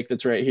this lake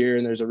that's right here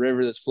and there's a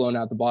river that's flowing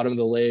out the bottom of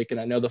the lake, and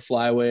I know the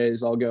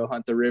flyways, I'll go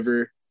hunt the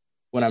river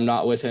when I'm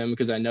not with him,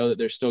 because I know that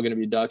there's still going to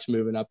be ducks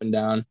moving up and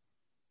down.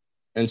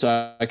 And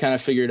so I kind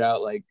of figured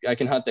out like I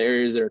can hunt the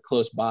areas that are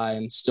close by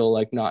and still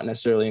like not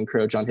necessarily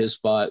encroach on his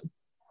spot.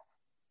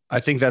 I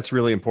think that's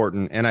really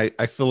important. And I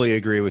fully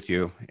agree with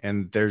you.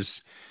 And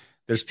there's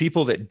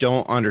people that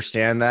don't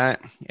understand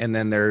that. And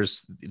then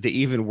there's the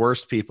even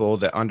worse people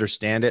that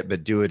understand it,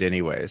 but do it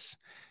anyways.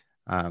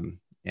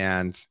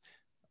 And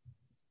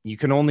you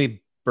can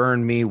only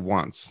burn me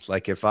once.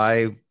 Like if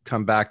I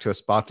come back to a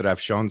spot that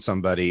I've shown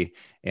somebody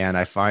and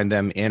I find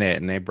them in it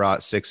and they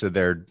brought 6 of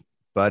their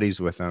buddies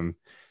with them,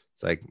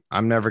 it's like,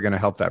 I'm never going to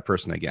help that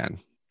person again.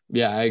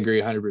 Yeah, I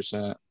agree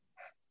 100%.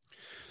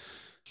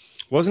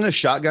 Wasn't a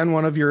shotgun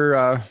one of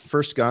your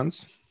first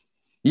guns?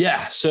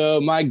 Yeah.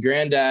 So my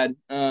granddad,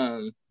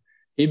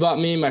 he bought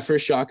me my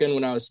first shotgun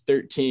when I was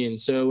 13.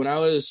 So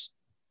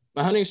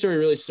my hunting story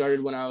really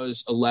started when I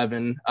was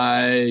 11.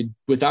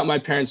 Without my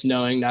parents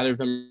knowing, neither of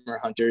them are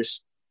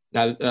hunters.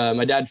 Now,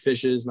 my dad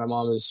fishes. My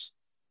mom is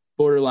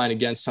borderline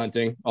against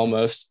hunting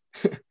almost.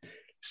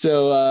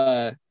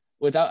 So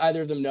without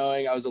either of them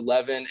knowing, I was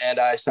 11 and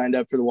I signed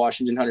up for the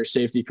Washington Hunter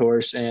Safety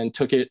Course and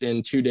took it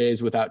in 2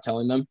 days without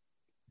telling them,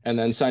 and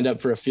then signed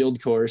up for a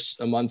field course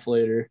a month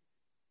later.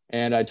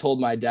 And I told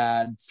my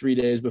dad 3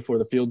 days before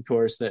the field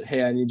course that,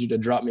 hey, I need you to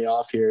drop me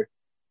off here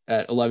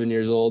at 11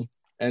 years old.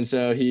 And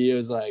so he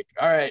was like,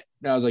 all right.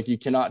 And I was like, you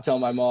cannot tell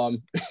my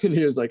mom. And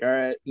he was like, all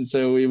right. And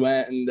so we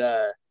went and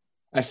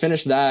I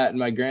finished that. And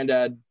my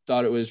granddad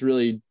thought it was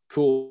really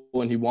cool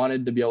and he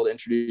wanted to be able to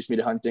introduce me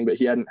to hunting, but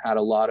he hadn't had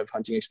a lot of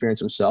hunting experience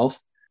himself.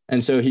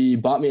 And so he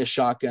bought me a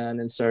shotgun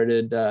and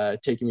started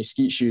taking me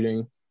skeet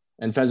shooting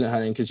and pheasant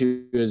hunting because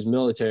he was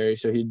military.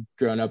 So he'd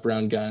grown up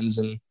around guns,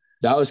 and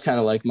that was kind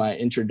of like my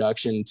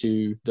introduction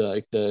to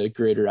the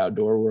greater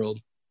outdoor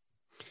world.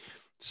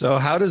 So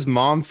how does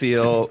mom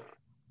feel,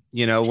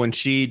 when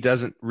she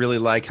doesn't really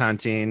like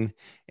hunting,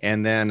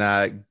 and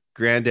then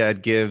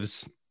granddad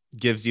gives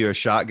you a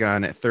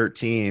shotgun at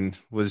 13?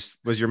 Was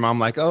your mom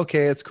like,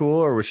 okay, it's cool,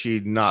 or was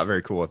she not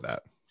very cool with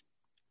that?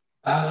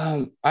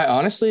 I'm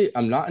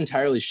not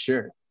entirely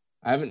sure.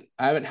 I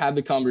haven't had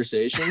the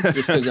conversation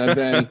just because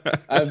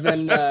I've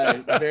been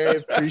very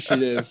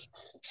appreciative.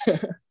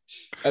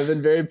 I've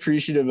been very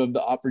appreciative of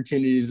the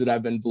opportunities that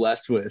I've been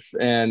blessed with.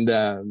 And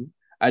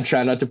I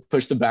try not to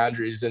push the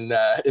boundaries in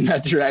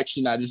that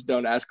direction. I just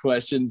don't ask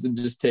questions and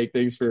just take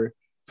things for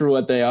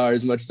what they are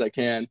as much as I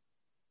can.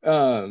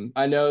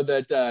 I know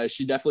that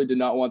she definitely did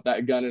not want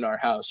that gun in our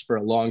house for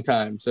a long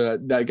time. So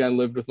that gun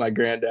lived with my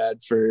granddad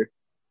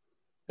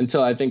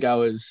until I think I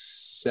was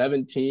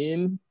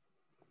 17,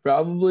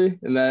 probably.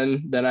 And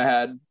then I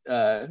had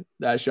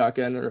that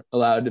shotgun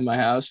allowed in my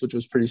house, which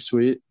was pretty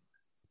sweet.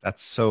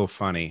 That's so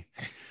funny.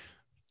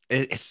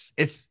 It's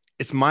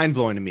mind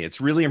blowing to me.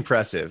 It's really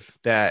impressive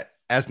that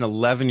as an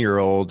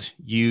 11-year-old,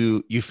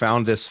 you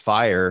found this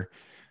fire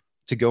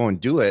to go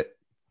and do it.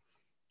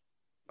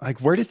 Like,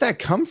 where did that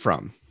come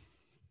from?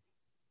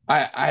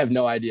 I have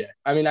no idea.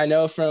 I mean, I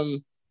know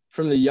from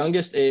the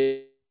youngest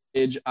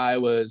age, I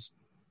was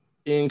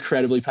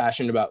incredibly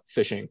passionate about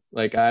fishing.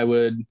 Like, I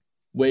would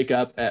wake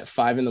up at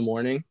 5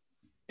 a.m.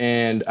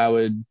 and I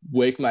would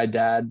wake my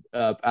dad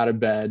up out of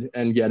bed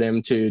and get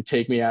him to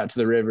take me out to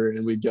the river,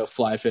 and we'd go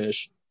fly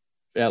fish.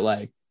 At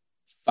like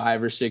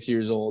 5 or 6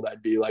 years old,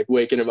 I'd be like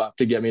waking him up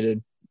to get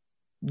him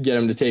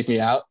to take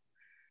me out.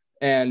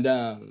 And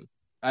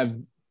I've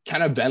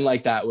kind of been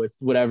like that with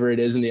whatever it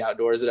is in the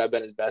outdoors that I've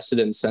been invested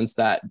in since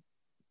that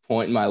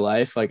point in my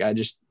life. Like,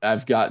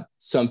 I've got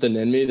something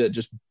in me that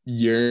just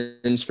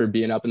yearns for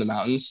being up in the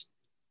mountains.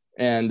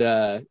 And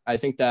I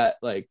think that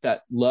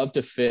that love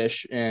to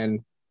fish and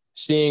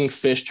seeing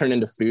fish turn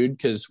into food,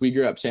 because we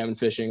grew up salmon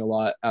fishing a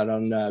lot out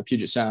on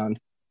Puget Sound.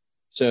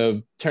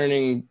 So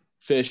turning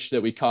fish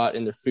that we caught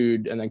into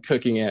food and then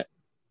cooking it,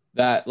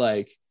 that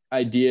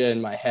idea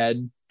in my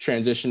head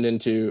transitioned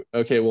into,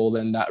 okay, well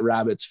then that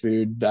rabbit's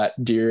food, that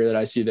deer that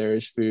I see there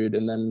is food.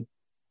 And then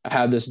I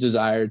had this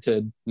desire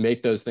to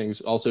make those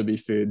things also be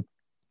food.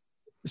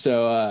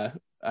 So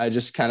I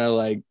just kind of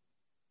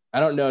I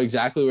don't know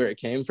exactly where it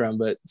came from,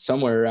 but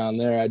somewhere around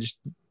there, I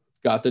just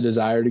got the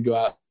desire to go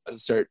out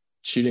and start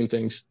shooting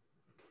things.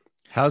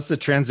 How's the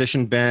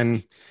transition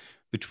been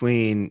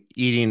between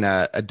eating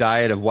a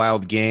diet of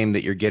wild game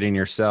that you're getting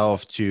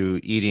yourself to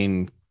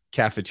eating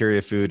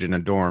cafeteria food in a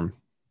dorm?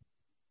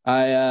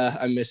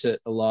 I miss it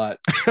a lot.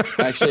 I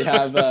actually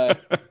have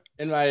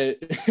in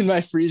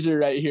my freezer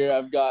right here,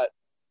 I've got,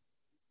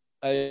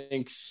 I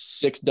think,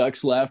 6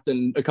 ducks left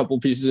and a couple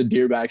pieces of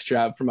deer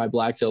backstrap from my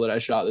blacktail that I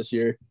shot this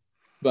year.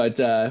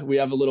 But we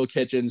have a little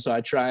kitchen, so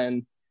I try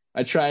and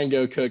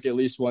go cook at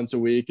least once a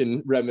week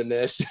and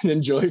reminisce and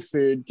enjoy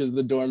food, because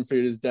the dorm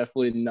food is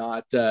definitely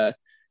not.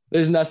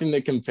 There's nothing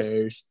that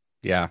compares.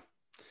 Yeah.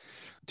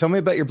 Tell me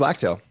about your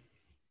blacktail.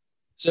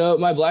 So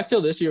my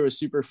blacktail this year was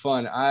super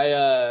fun.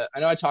 I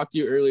know I talked to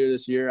you earlier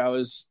this year.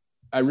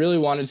 I really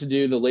wanted to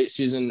do the late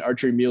season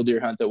archery mule deer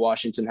hunt that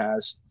Washington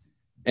has,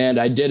 and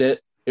I did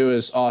it. It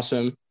was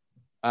awesome.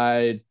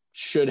 I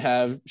should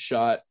have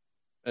shot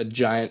a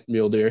giant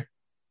mule deer.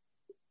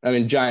 I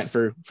mean, giant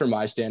for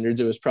my standards.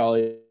 It was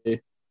probably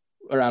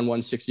around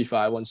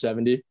 165,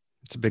 170.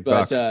 It's a big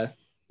buck. But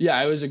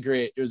yeah, it was a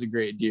great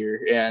deer.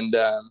 And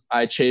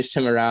I chased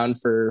him around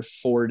for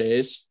 4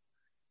 days.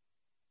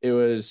 It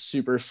was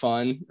super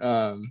fun.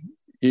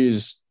 He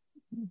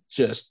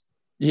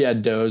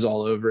had does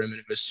all over him, and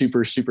it was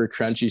super, super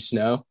crunchy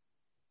snow.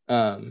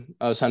 I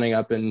was hunting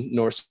up in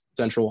north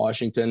central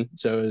Washington.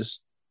 So it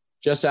was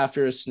just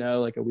after a snow,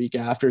 like a week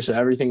after. So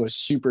everything was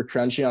super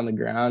crunchy on the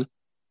ground.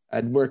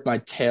 I'd worked my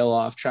tail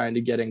off trying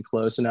to get in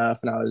close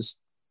enough.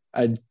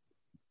 And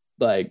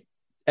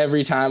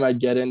every time I'd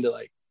get into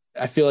like,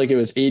 I feel like it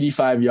was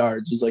 85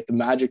 yards was like the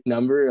magic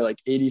number, like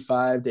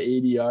 85 to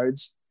 80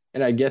 yards.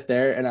 And I'd get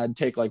there and I'd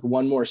take like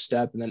one more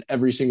step, and then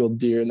every single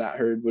deer in that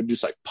herd would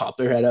just like pop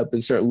their head up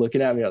and start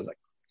looking at me. I was like,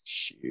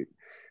 shoot.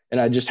 And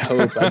I just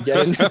hope I'd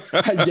get into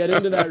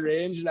that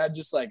range, and I'd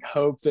just like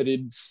hope that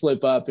he'd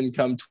slip up and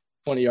come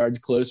 20 yards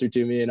closer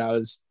to me. And I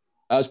was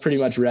pretty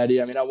much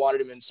ready. I mean, I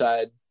wanted him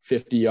inside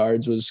 50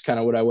 yards was kind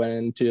of what I went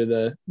into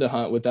the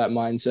hunt with that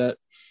mindset.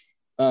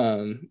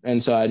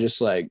 And so I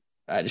just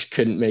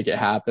couldn't make it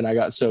happen. I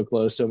got so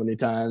close so many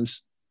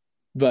times,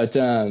 but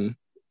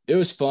it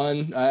was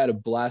fun. I had a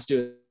blast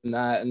doing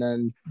that. And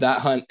then that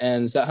hunt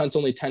ends. That hunt's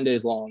only 10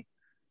 days long.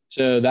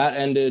 So that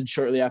ended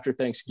shortly after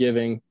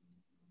Thanksgiving.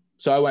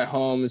 So I went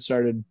home and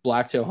started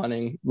blacktail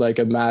hunting like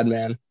a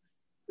madman.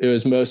 It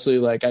was mostly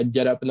like I'd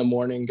get up in the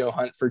morning, go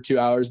hunt for 2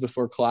 hours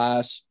before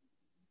class,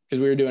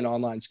 because we were doing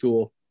online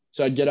school.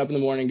 So I'd get up in the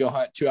morning, go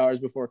hunt 2 hours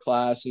before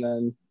class, and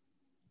then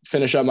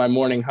finish up my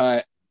morning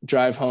hunt,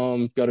 drive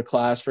home, go to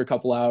class for a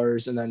couple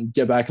hours, and then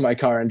get back in my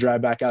car and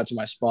drive back out to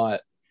my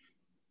spot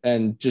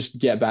and just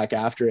get back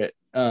after it.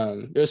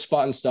 It was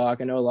spot and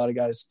stock. I know a lot of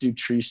guys do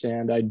tree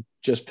stand. I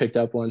just picked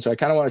up one. So I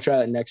kind of want to try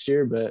that next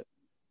year, but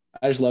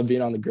I just love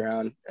being on the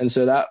ground. And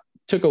so that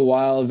took a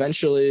while.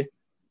 Eventually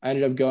I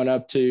ended up going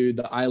up to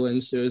the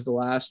islands. So it was the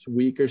last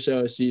week or so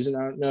of season. I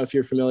don't know if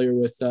you're familiar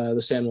with the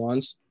San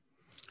Juans.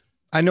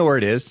 I know where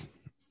it is.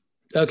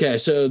 Okay.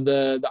 So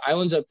the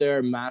islands up there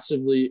are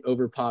massively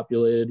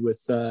overpopulated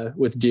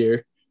with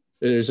deer.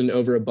 There's an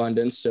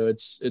overabundance. So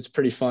it's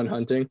pretty fun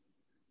hunting.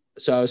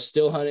 So I was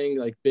still hunting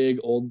like big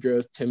old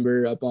growth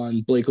timber up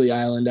on Blakely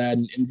Island. I had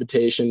an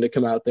invitation to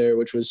come out there,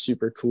 which was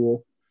super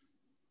cool.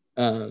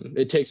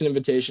 It takes an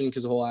invitation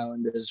because the whole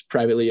island is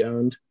privately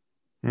owned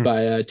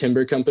by a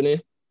timber company.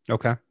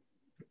 Okay.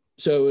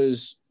 So it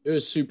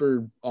was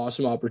super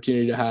awesome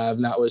opportunity to have.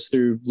 And that was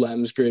through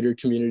LEM's greater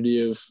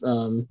community of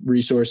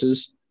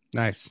resources.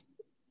 Nice.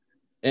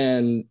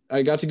 And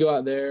I got to go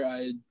out there.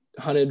 I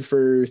hunted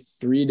for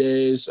 3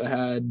 days. I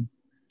had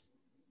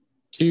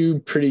 2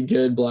 pretty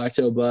good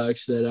blacktail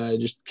bucks that I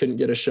just couldn't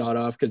get a shot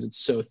off because it's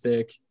so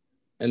thick.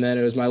 And then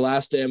it was my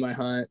last day of my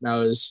hunt, and I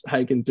was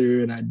hiking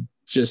through, and I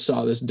just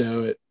saw this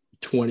doe at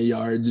 20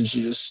 yards, and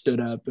she just stood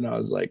up, and I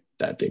was like,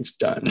 that thing's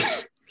done.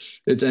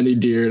 It's any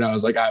deer. And I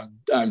was like,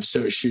 I'm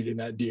so shooting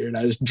that deer. And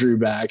I just drew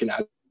back and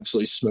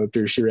absolutely smoked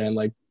her. She ran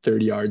like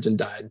 30 yards and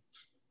died.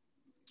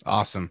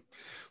 Awesome.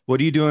 What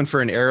are you doing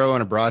for an arrow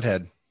and a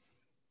broadhead?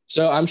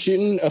 So I'm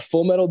shooting a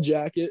Full Metal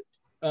Jacket.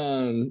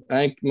 I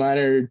think mine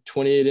are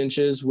 28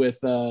 inches with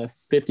a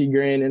 50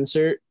 grain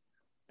insert.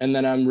 And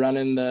then I'm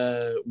running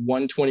the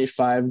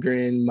 125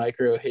 grain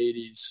micro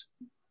Hades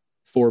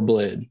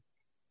 4-blade.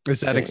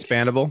 Is that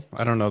expandable?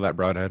 I don't know that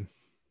broadhead.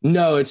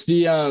 No, it's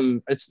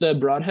the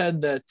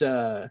broadhead that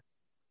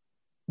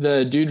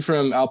the dude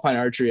from Alpine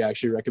Archery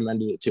actually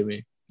recommended it to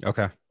me.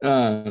 Okay.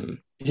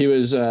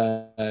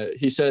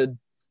 He said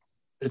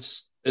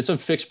it's a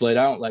fixed blade.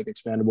 I don't like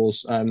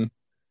expandables.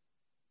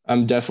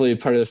 I'm definitely a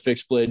part of the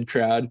fixed blade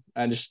crowd.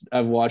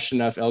 I've watched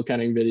enough elk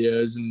hunting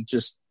videos, and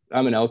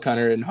I'm an elk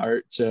hunter in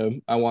heart. So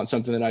I want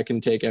something that I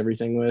can take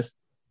everything with.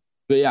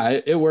 But yeah,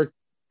 it worked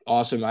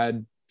awesome. I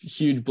had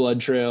huge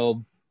blood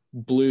trail,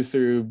 blew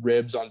through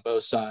ribs on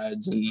both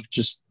sides, and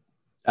just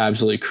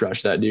absolutely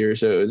crushed that deer.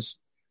 So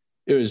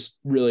it was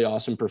really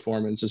awesome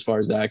performance as far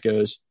as that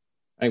goes.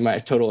 I think my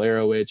total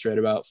arrow weight's right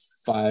about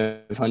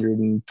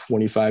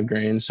 525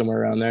 grains,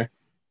 somewhere around there.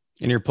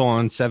 And you're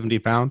pulling 70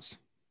 pounds?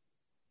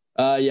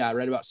 Yeah,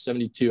 right about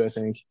 72, I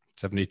think.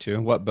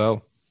 72. What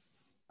bow?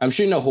 I'm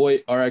shooting a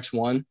Hoyt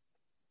RX1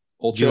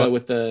 Ultra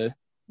with the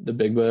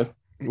big bow.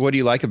 What do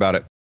you like about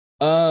it?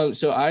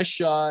 So I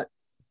shot,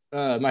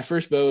 my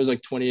first bow was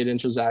like 28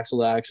 inches axle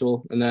to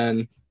axle, and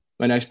then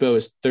my next bow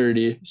is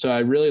 30. So I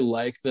really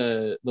like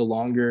the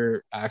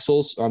longer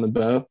axles on the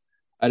bow.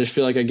 I just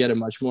feel like I get a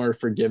much more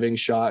forgiving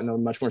shot and a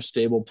much more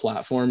stable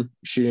platform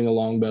shooting a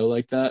long bow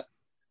like that.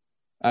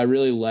 I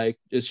really like,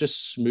 it's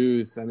just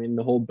smooth. I mean,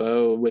 the whole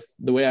bow with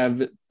the way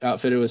I've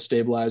outfitted with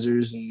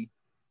stabilizers and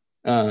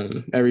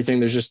everything,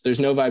 there's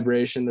no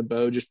vibration. The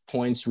bow just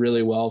points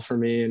really well for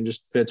me and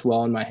just fits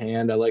well in my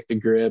hand. I like the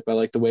grip. I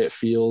like the way it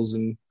feels,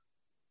 and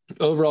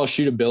overall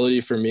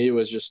shootability for me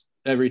was just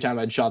every time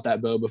I'd shot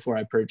that bow before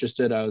I purchased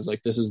it, I was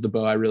like, this is the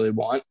bow I really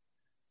want.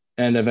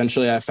 And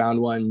eventually I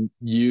found one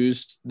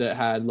used that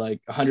had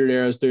like 100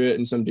 arrows through it,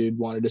 and some dude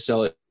wanted to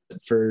sell it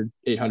for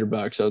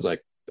 $800. I was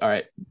like, all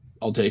right,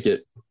 I'll take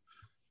it.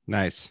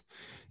 Nice.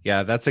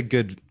 Yeah, that's a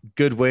good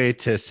way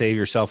to save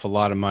yourself a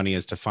lot of money,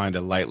 is to find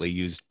a lightly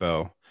used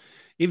bow.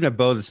 Even a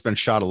bow that's been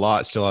shot a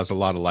lot still has a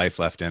lot of life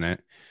left in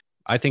it.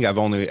 I think I've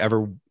only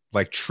ever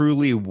like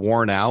truly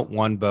worn out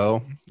one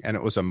bow, and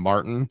it was a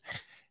Martin,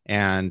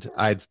 and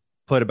I'd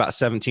put about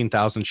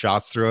 17,000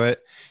 shots through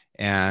it,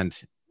 and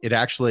it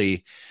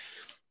actually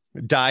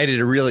died at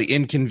a really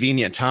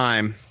inconvenient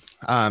time.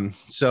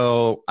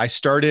 So I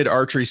started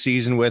archery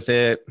season with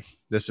it.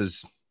 This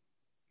is,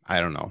 I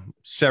don't know,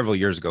 several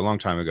years ago, a long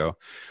time ago.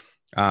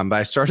 But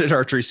I started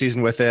archery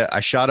season with it. I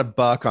shot a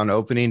buck on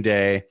opening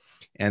day,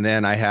 And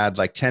then I had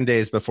like 10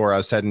 days before I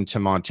was heading to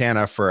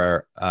Montana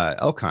for a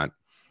elk hunt.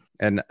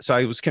 And so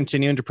I was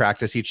continuing to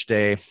practice each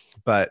day,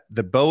 but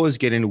the bow was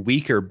getting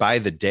weaker by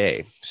the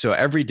day. So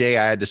every day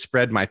I had to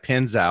spread my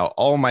pins out,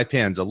 all my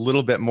pins a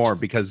little bit more,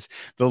 because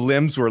the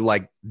limbs were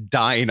like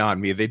dying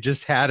on me. They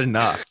just had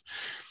enough.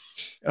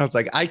 And I was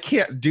like, I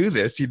can't do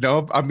this. You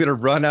know, I'm going to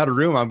run out of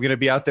room. I'm going to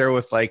be out there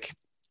with like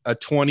a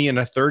 20 and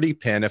a 30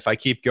 pin if I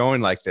keep going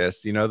like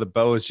this. You know, the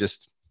bow is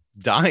just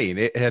dying.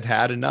 It had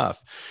had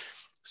enough.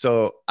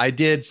 So I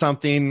did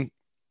something,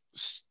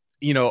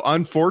 you know,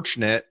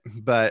 unfortunate,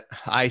 but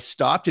I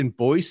stopped in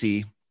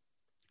Boise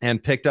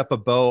and picked up a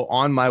bow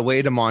on my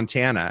way to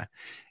Montana.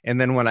 And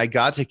then when I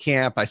got to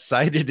camp, I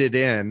sighted it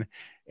in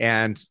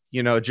and,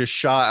 you know, just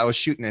shot. I was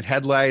shooting at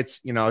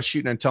headlights, you know, I was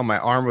shooting until my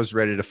arm was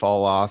ready to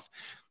fall off,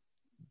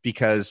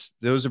 because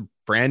there was a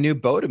brand new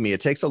bow to me. It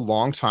takes a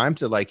long time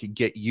to like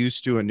get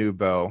used to a new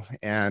bow.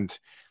 And,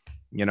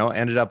 you know,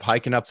 ended up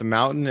hiking up the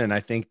mountain. And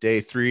I think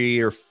day 3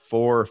 or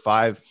 4 or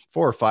 5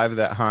 of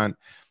that hunt,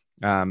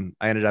 I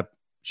ended up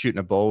shooting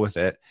a bull with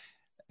it.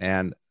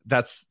 And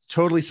that's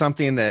totally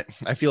something that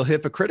I feel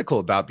hypocritical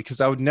about,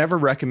 because I would never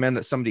recommend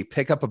that somebody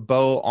pick up a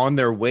bow on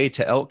their way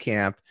to elk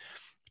camp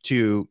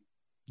to,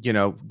 you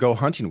know, go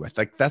hunting with.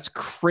 Like, that's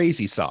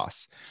crazy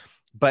sauce.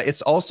 But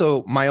it's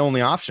also my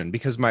only option,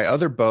 because my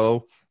other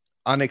bow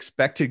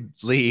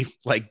unexpectedly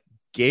like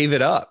gave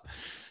it up.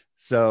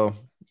 So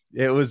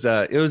it was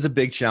a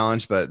big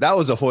challenge, but that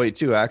was a Hoyt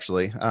too,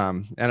 actually.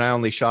 And I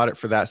only shot it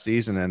for that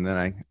season, and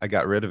then I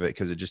got rid of it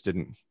because it just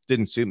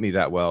didn't suit me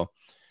that well.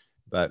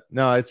 But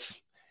no,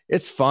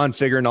 it's fun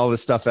figuring all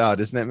this stuff out,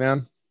 isn't it,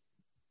 man?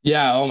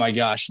 Yeah. Oh my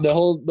gosh. The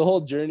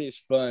whole journey is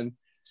fun.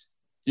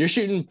 You're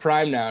shooting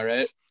prime now,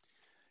 right?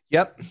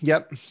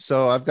 Yep.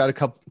 So I've got a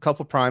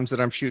couple primes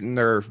that I'm shooting.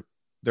 They're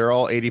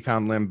all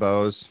 80-pound limb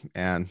bows,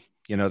 and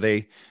you know,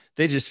 they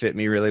just fit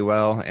me really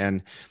well.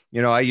 And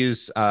you know, I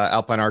use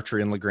Alpine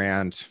Archery in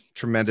LeGrand,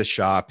 tremendous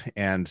shop,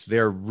 and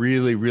they're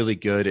really, really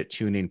good at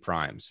tuning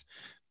primes.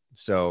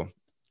 So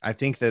I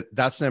think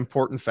that's an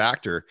important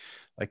factor.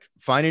 Like,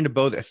 finding a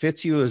bow that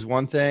fits you is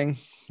one thing,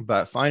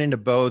 but finding a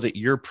bow that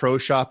your pro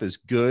shop is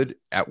good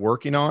at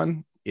working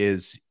on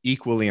is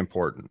equally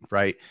important,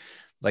 right?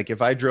 Like,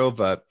 if I drove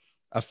a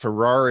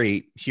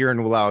Ferrari here in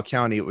Wallowa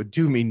County, it would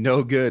do me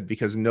no good,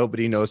 because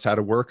nobody knows how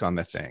to work on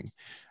the thing.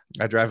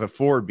 I drive a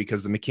Ford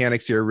because the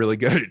mechanics here are really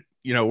good at,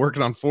 you know,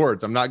 working on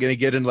Fords. I'm not going to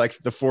get into like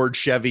the Ford,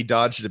 Chevy,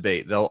 Dodge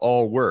debate. They'll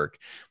all work,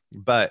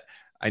 but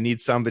I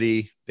need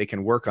somebody that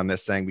can work on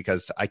this thing,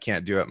 because I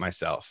can't do it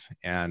myself.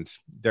 And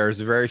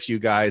there's very few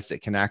guys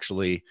that can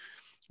actually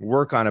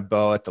work on a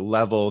bow at the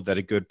level that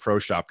a good pro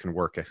shop can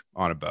work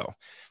on a bow.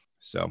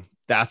 So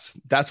that's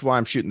why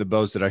I'm shooting the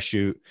bows that I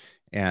shoot,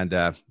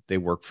 and they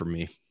work for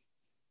me.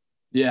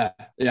 Yeah,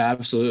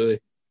 absolutely.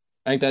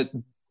 I think that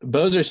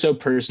bows are so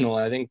personal.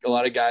 I think a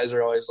lot of guys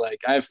are always like,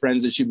 I have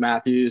friends that shoot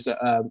Matthews.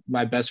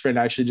 My best friend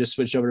actually just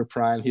switched over to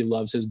prime. He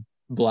loves his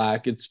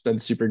black. It's been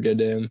super good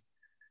to him.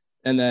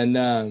 And then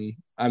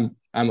I'm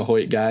a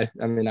Hoyt guy.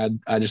 I mean,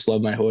 I just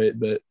love my Hoyt,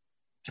 but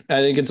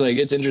I think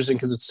it's interesting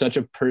because it's such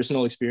a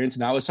personal experience.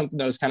 And that was something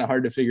that was kind of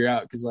hard to figure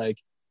out, because like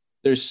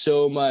there's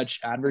so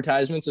much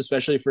advertisements,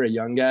 especially for a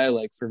young guy,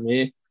 like for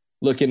me,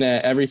 looking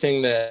at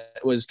everything that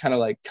was kind of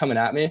like coming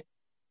at me,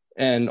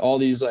 and all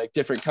these like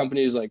different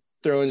companies like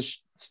throwing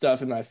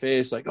stuff in my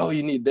face, like, oh,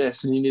 you need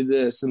this and you need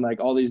this, and like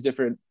all these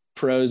different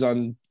pros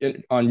on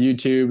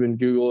YouTube and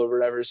Google or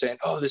whatever saying,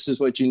 oh, this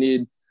is what you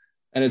need.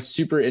 And it's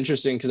super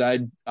interesting because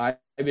I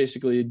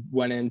basically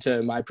went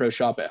into my pro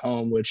shop at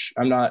home, which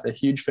I'm not a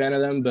huge fan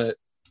of them, but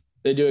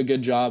they do a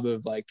good job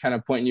of like kind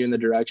of pointing you in the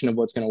direction of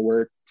what's going to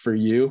work for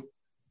you.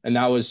 And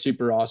that was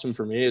super awesome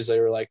for me, is they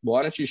were like, well,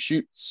 why don't you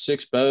shoot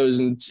 6 bows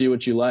and see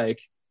what you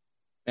like?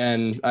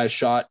 And I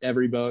shot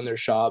every bow in their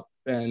shop,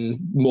 and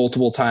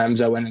multiple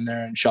times I went in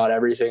there and shot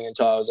everything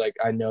until I was like,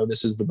 I know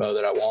this is the bow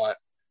that I want.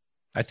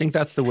 I think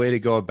that's the way to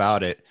go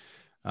about it.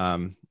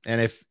 And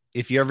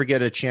if you ever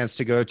get a chance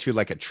to go to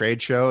like a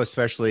trade show,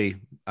 especially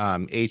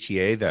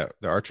ATA, the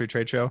archery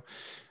trade show,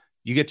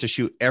 you get to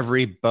shoot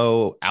every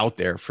bow out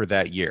there for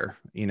that year.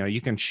 You know,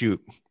 you can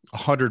shoot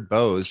 100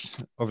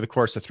 bows over the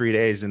course of 3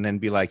 days and then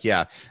be like,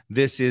 yeah,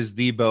 this is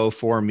the bow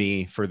for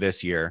me for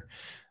this year.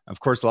 Of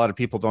course, a lot of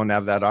people don't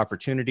have that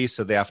opportunity,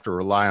 so they have to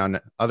rely on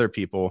other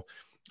people.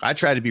 I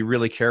try to be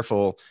really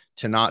careful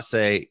to not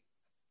say,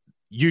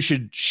 you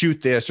should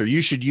shoot this or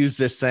you should use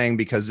this thing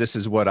because this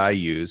is what I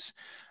use,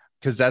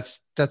 because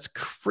that's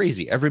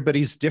crazy.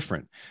 Everybody's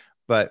different.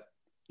 But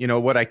you know,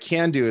 what I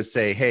can do is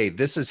say, hey,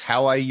 this is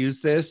how I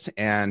use this,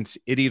 and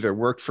it either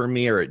worked for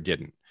me or it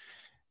didn't.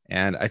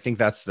 And I think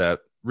that's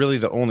really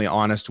the only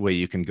honest way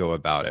you can go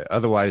about it.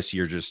 Otherwise,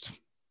 you're just,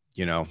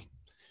 you know,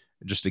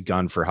 just a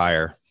gun for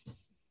hire.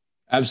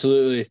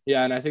 Absolutely.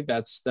 Yeah. And I think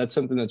that's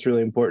something that's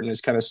really important, is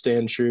kind of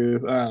staying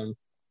true.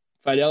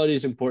 Fidelity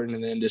is important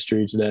in the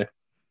industry today.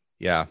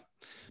 Yeah.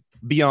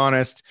 Be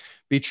honest,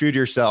 be true to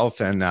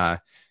yourself, and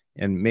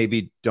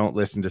maybe don't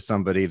listen to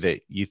somebody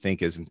that you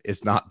think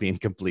is not being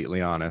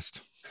completely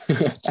honest.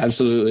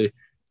 Absolutely.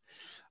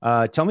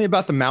 Tell me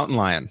about the mountain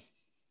lion.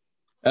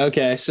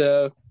 Okay,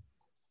 so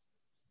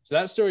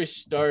that story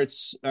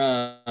starts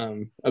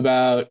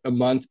about a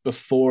month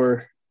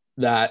before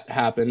that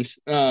happened.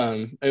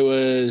 It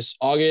was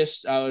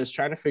August. I was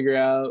trying to figure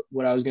out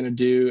what I was going to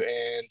do,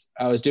 and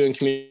I was doing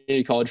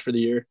community college for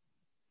the year.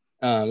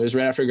 It was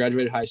right after I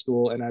graduated high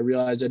school, and I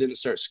realized I didn't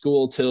start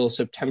school till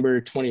September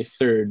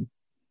 23rd.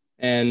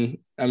 And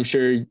I'm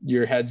sure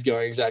your head's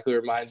going exactly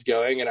where mine's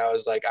going. And I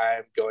was like, I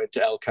am going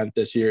to elk hunt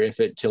this year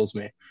if it kills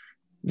me,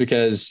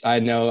 because I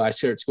know I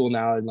start school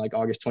now in like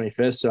August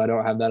 25th. So I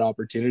don't have that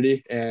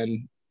opportunity.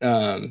 And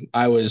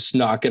I was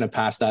not going to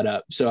pass that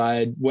up. So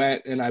I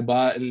went and I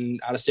bought an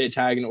out of state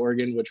tag in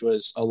Oregon, which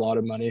was a lot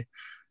of money,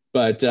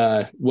 but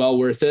well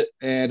worth it.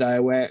 And I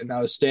went and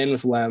I was staying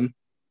with Lem,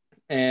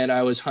 and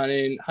I was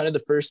hunted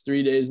the first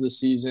 3 days of the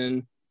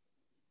season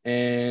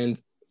and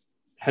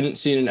hadn't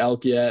seen an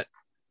elk yet.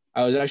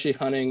 I was actually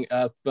hunting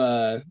up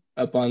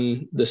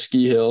on the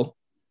ski hill,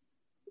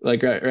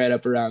 like right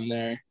up around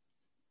there.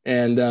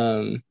 And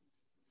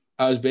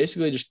I was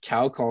basically just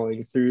cow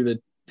calling through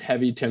the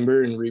heavy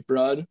timber and reap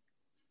rod.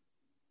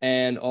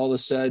 And all of a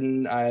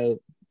sudden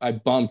I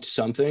bumped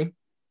something,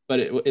 but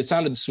it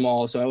sounded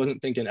small. So I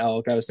wasn't thinking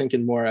elk. I was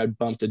thinking more I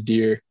bumped a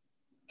deer.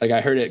 Like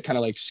I heard it kind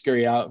of like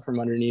scurry out from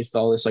underneath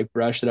all this like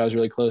brush that I was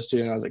really close to.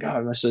 And I was like, oh,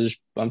 I must have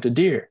just bumped a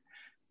deer.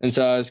 And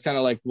so I was kind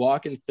of like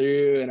walking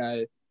through, and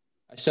I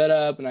set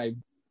up and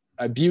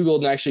I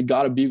bugled and actually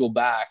got a bugle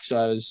back.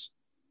 So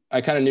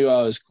I kind of knew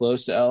I was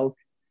close to elk.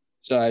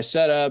 So I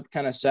set up,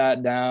 kind of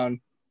sat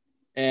down,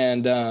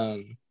 and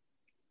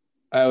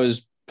I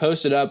was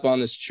posted up on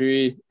this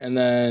tree. And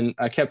then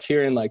I kept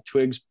hearing like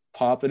twigs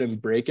popping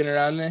and breaking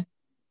around me,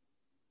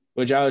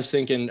 which I was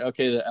thinking,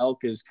 okay, the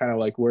elk is kind of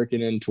like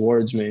working in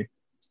towards me.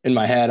 In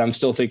my head, I'm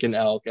still thinking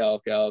elk,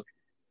 elk, elk.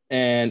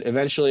 And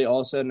eventually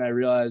all of a sudden I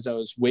realized I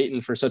was waiting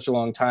for such a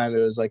long time. It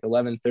was like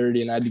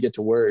 11:30 and I had to get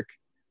to work.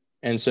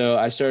 And so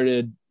I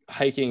started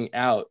hiking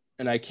out,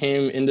 and I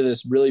came into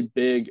this really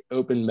big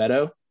open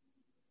meadow.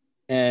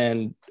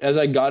 And as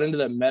I got into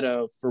that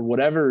meadow, for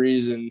whatever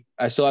reason,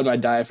 I still had my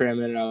diaphragm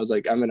in, and I was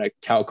like, I'm going to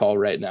cow call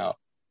right now.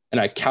 And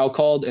I cow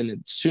called. And as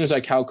soon as I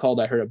cow called,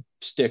 I heard a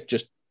stick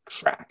just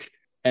crack.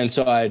 And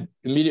so I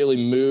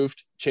immediately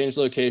moved, changed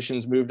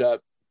locations, moved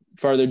up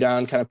farther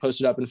down, kind of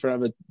posted up in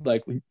front of a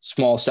like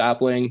small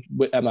sapling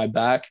at my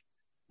back,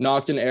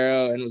 knocked an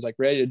arrow, and was like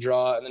ready to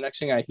draw. And the next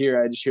thing I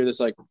just hear this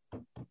like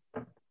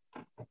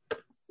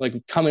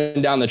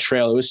coming down the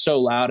trail. It was so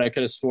loud. I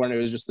could have sworn it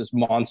was just this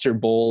monster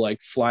bull like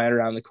flying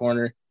around the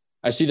corner.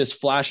 I see this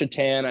flash of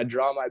tan. I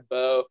draw my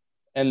bow.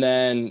 And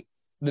then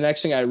the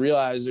next thing I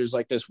realize, there's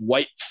like this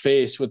white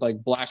face with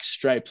like black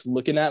stripes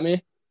looking at me.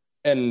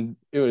 And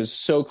it was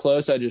so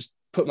close. I just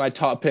put my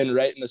top pin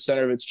right in the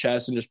center of its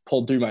chest and just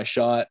pulled through my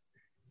shot.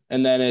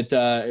 And then it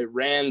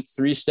ran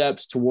 3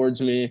 steps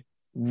towards me,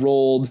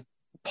 rolled,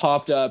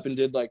 popped up, and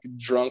did like a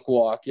drunk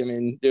walk. I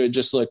mean, it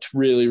just looked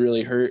really,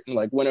 really hurt, and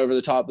like went over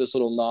the top of this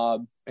little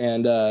knob.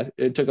 And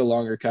it took a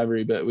long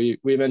recovery, but we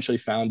eventually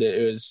found it.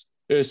 It was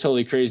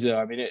totally crazy though.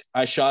 I mean,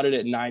 I shot it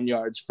at 9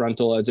 yards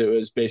frontal as it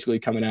was basically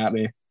coming at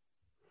me.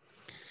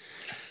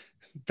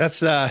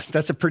 That's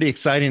a pretty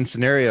exciting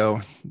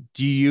scenario.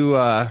 Do you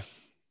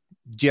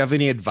have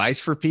any advice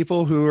for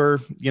people who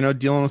are,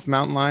 dealing with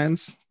mountain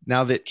lions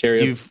now that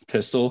carry a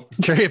pistol?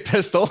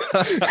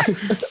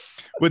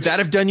 Would that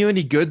have done you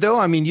any good though?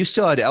 I mean, you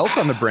still had elk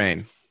on the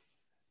brain.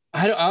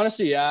 I don't,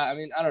 honestly, yeah. I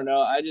mean, I don't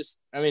know.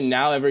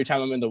 Now every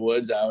time I'm in the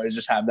woods, I always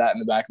just have that in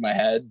the back of my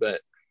head. But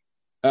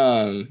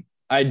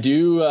I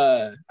do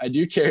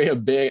carry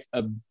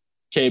a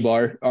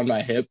K-bar on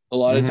my hip a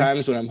lot of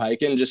times when I'm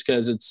hiking, just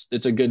because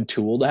it's a good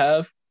tool to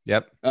have.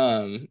 Yep.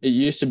 It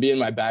used to be in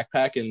my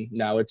backpack, and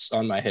now it's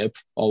on my hip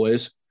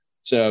always.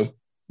 So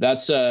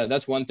that's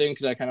one thing,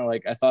 because I kind of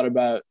I thought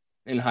about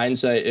in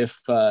hindsight,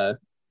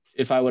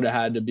 if I would have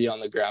had to be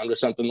on the ground with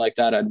something like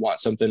that, I'd want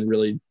something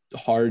really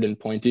hard and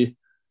pointy.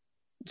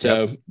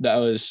 So that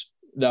was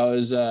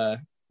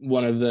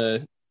one of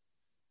the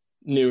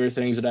newer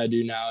things that I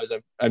do now, is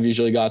I've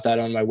usually got that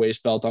on my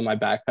waist belt on my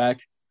backpack.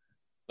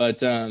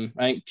 But I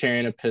think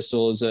carrying a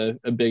pistol is a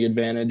big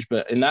advantage.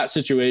 But in that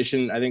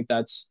situation, I think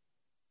that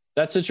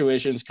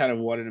situation is kind of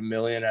 1 in a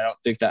million. I don't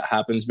think that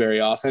happens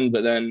very often.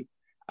 But then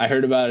I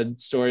heard about a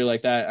story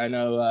like that. I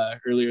know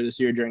earlier this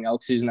year during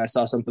elk season, I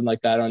saw something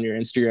like that on your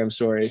Instagram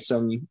story.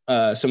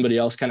 Somebody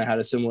else kind of had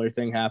a similar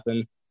thing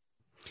happen.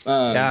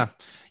 Yeah.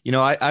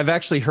 I've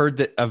actually heard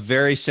that a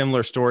very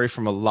similar story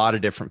from a lot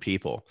of different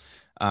people.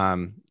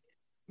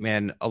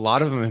 Man, a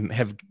lot of them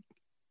have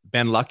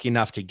been lucky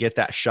enough to get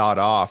that shot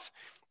off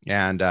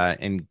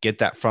and get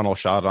that frontal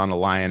shot on a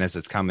lion as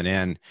it's coming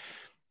in.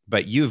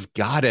 But you've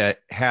got to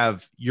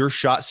have your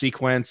shot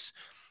sequence,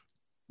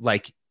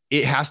 like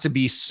it has to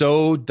be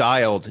so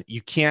dialed.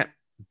 You can't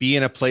be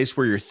in a place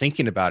where you're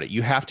thinking about it.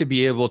 You have to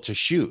be able to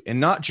shoot, and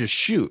not just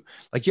shoot.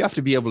 Like you have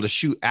to be able to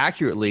shoot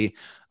accurately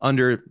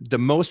under the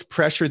most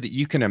pressure that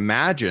you can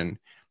imagine,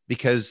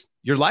 because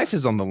your life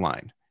is on the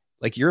line.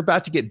 Like you're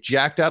about to get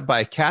jacked up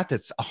by a cat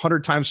that's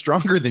 100 times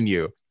stronger than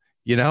you,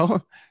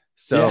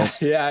 So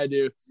yeah, I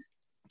do.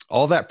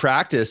 All that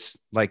practice,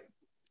 like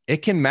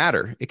it can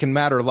matter. It can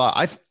matter a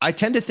lot. I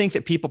tend to think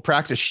that people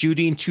practice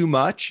shooting too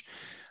much,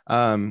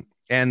 and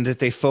that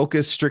they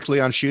focus strictly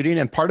on shooting.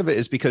 And part of it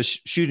is because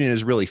shooting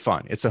is really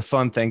fun. It's a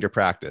fun thing to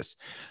practice.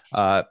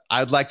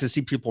 I'd like to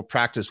see people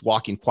practice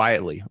walking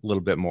quietly a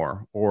little bit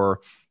more, or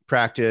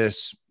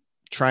practice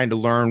trying to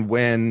learn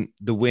when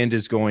the wind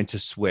is going to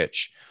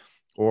switch,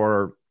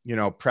 or,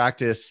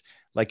 practice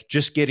like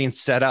just getting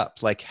set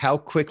up. Like, how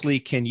quickly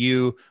can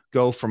you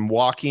go from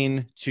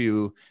walking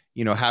to,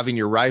 having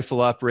your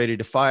rifle up ready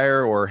to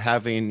fire, or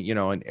having,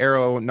 an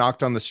arrow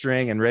knocked on the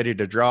string and ready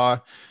to draw.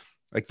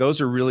 Like,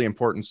 those are really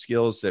important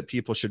skills that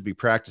people should be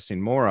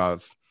practicing more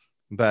of.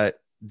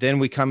 But then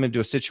we come into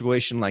a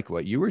situation like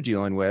what you were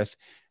dealing with.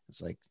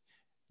 It's like,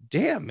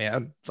 damn,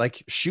 man,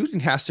 like shooting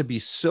has to be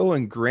so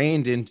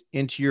ingrained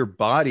into your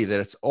body that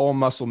it's all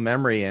muscle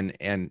memory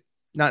and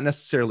not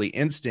necessarily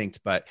instinct,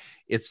 but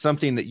it's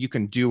something that you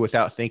can do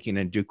without thinking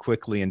and do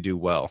quickly and do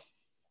well.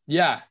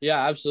 Yeah,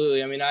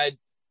 absolutely. I mean,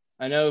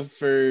 I know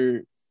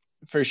for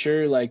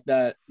sure, like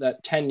that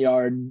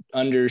 10-yard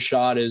under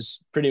shot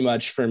is pretty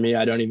much for me.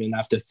 I don't even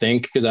have to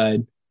think, because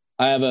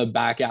I have a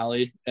back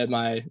alley at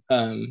my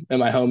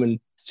home in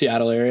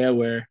Seattle area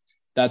where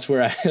that's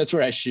where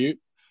I shoot.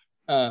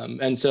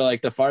 And so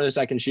like the farthest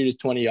I can shoot is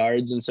 20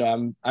 yards. And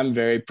so I'm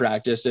very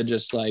practiced at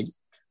just like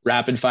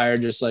rapid fire,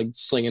 just like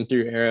slinging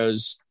through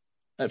arrows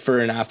for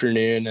an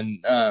afternoon.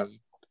 And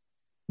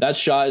that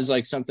shot is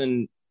like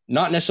something,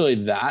 not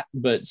necessarily that,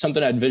 but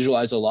something I'd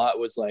visualized a lot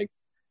was like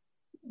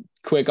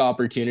quick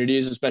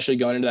opportunities, especially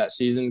going into that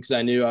season, because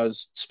I knew I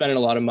was spending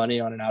a lot of money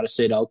on an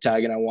out-of-state elk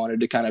tag, and I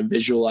wanted to kind of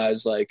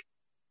visualize like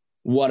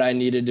what I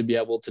needed to be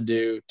able to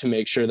do to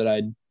make sure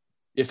that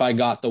if I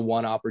got the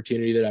one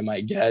opportunity that I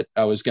might get,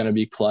 I was going to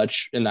be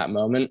clutch in that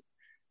moment.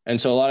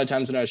 And so a lot of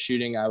times when I was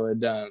shooting, I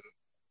would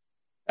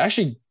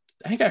actually,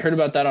 I think I heard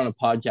about that on a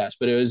podcast,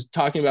 but it was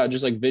talking about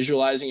just like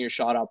visualizing your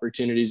shot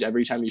opportunities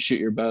every time you shoot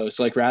your bow.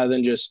 So like rather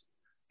than just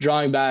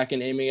drawing back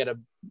and aiming at a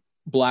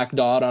black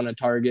dot on a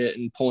target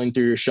and pulling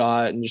through your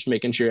shot and just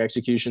making sure your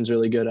execution's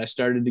really good, I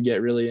started to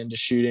get really into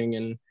shooting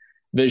and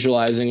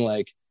visualizing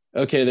like,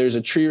 okay, there's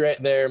a tree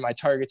right there. My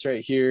target's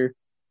right here.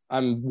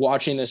 I'm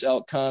watching this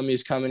elk come.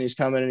 He's coming.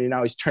 And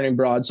now he's turning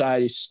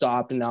broadside. He's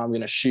stopped, and now I'm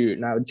going to shoot.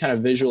 And I would kind of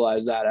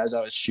visualize that as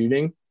I was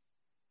shooting.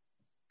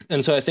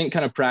 And so I think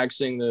kind of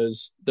practicing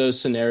those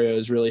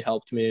scenarios really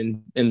helped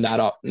me in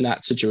that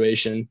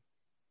situation.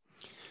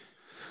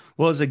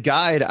 Well, as a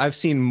guide, I've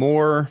seen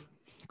more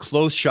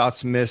close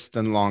shots missed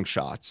than long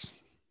shots.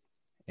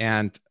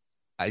 And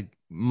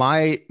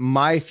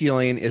my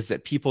feeling is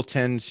that people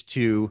tend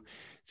to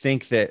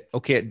think that,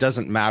 okay, it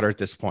doesn't matter at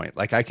this point.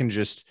 Like I can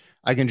just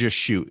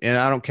shoot, and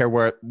I don't care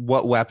what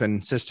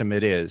weapon system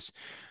it is.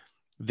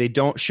 They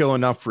don't show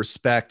enough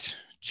respect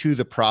to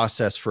the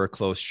process for a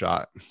close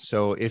shot.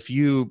 So if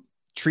you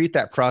treat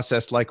that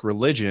process like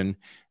religion,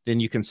 then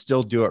you can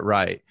still do it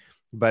right.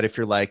 But if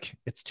you're like,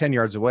 it's 10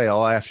 yards away,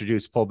 all I have to do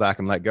is pull back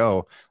and let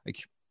go,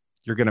 like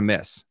you're going to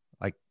miss.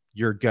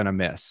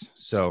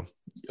 So,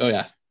 oh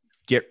yeah,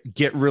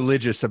 get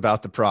religious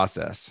about the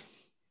process.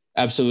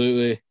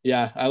 Absolutely.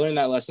 Yeah. I learned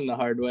that lesson the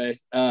hard way.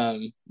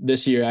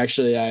 This year,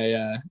 actually,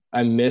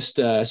 I missed,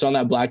 so on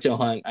that blacktail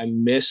hunt, I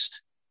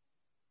missed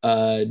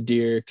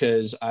deer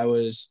because I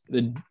was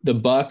the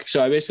buck.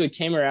 So I basically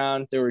came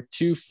around, there were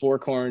two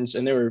forkhorns,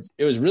 and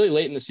it was really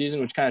late in the season,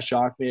 which kind of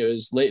shocked me. It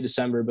was late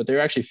December, but they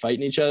were actually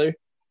fighting each other,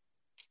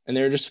 and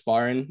they were just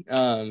sparring.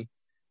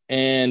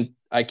 And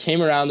I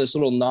came around this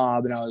little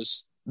knob, and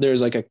there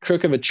was like a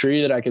crook of a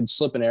tree that I could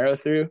slip an arrow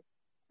through.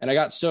 And I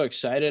got so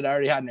excited. I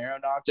already had an arrow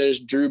knocked. I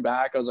just drew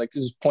back. I was like,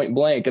 this is point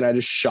blank. And I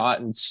just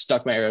shot and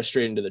stuck my arrow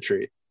straight into the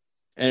tree.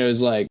 And it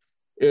was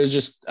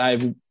just,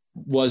 I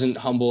wasn't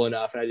humble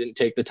enough. And I didn't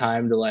take the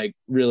time to like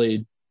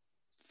really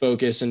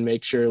focus and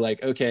make sure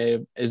like, okay,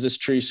 is this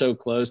tree so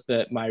close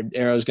that my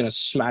arrow is going to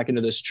smack into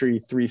this tree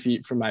 3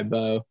 feet from my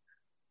bow?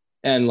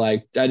 And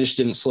like, I just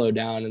didn't slow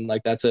down. And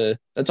like, that's a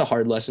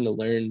hard lesson to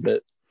learn.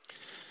 But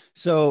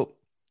so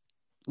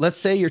let's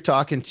say you're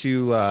talking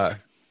to,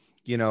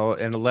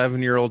 an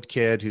 11-year-old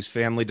kid whose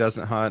family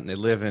doesn't hunt and they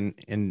live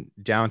in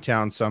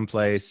downtown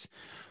someplace,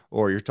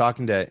 or you're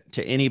talking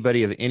to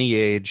anybody of any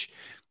age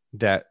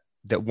that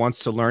wants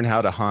to learn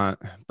how to hunt,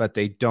 but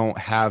they don't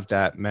have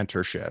that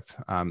mentorship.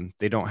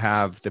 They don't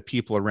have the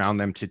people around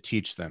them to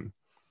teach them.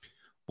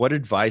 What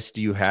advice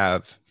do you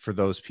have for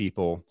those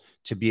people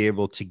to be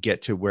able to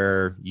get to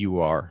where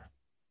you are?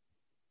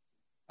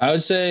 I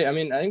would say, I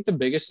think the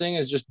biggest thing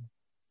is just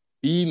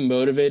be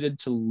motivated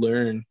to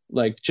learn.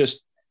 Like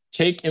just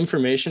take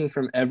information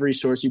from every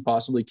source you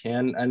possibly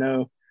can. I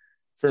know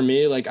for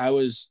me, like I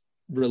was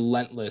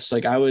relentless.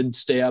 Like I would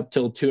stay up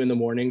till 2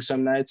 a.m.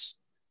 some nights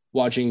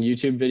watching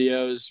YouTube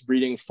videos,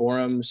 reading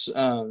forums.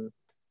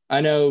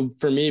 I know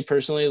for me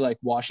personally, like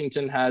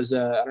Washington has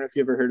I don't know if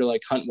you ever heard of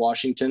like Hunt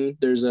Washington.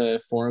 There's a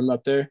forum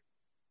up there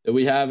that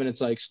we have, and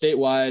it's like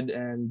statewide.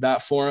 And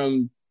that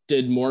forum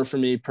did more for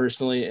me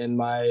personally in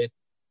my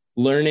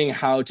learning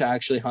how to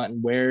actually hunt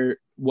and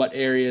what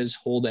areas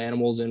hold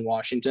animals in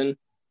Washington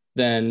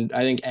than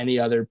I think any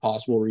other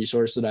possible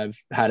resource that I've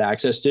had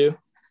access to.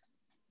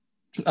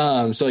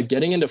 So like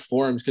getting into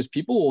forums, because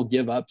people will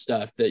give up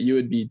stuff that you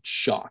would be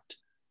shocked.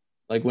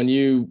 Like when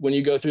you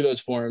go through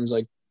those forums,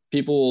 like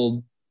people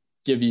will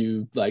give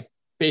you like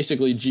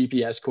basically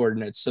GPS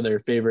coordinates to their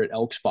favorite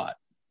elk spot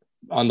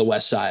on the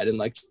west side, and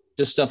like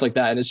just stuff like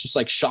that. And it's just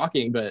like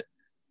shocking, but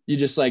you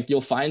just like,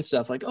 you'll find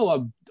stuff like,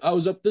 oh, I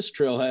was up this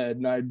trailhead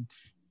and I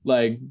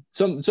like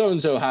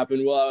so-and-so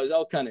happened while I was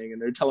elk hunting,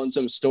 and they're telling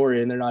some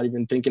story and they're not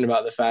even thinking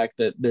about the fact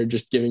that they're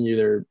just giving you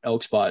their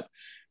elk spot.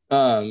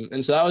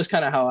 And so that was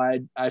kind of how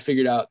I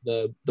figured out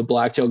the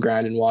blacktail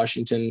grind in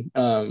Washington,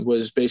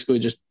 was basically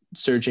just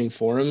searching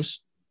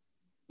forums,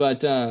 but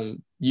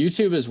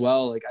YouTube as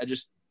well. Like I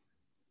just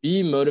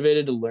be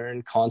motivated to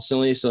learn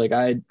constantly. So like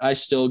I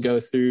still go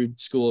through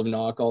School of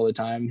Knock all the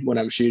time when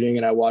I'm shooting,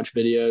 and I watch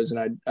videos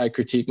and I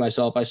critique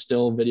myself. I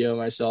still video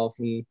myself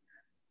and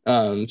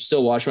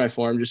still watch my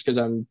form just because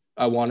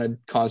I want to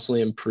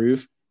constantly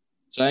improve.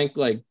 So I think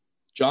like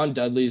John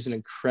Dudley is an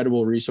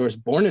incredible resource.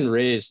 Born and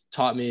Raised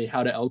taught me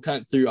how to elk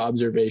hunt through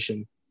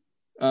observation.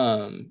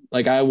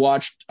 Like I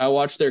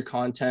watched their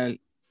content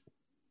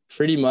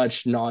pretty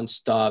much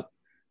nonstop.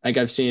 Like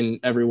I've seen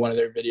every one of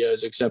their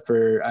videos except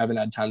for I haven't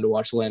had time to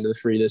watch Land of the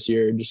Free this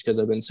year just because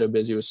I've been so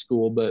busy with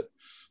school. But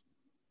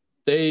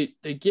they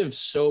give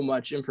so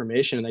much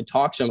information and they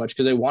talk so much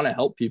because they want to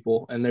help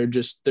people, and they're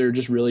just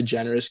really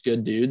generous,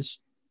 good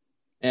dudes.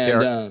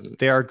 And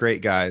they are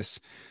great guys.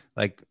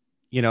 Like,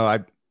 you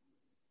know,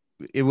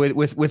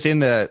 within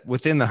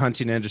the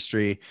hunting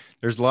industry,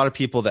 there's a lot of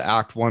people that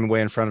act one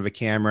way in front of a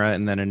camera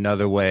and then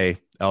another way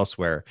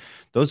elsewhere.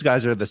 Those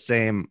guys are the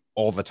same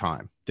all the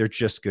time. They're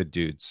just good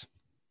dudes.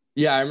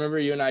 Yeah, I remember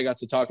you and I got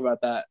to talk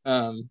about that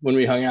when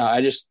we hung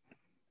out.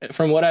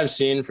 From what I've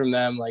seen from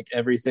them, like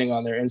everything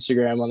on their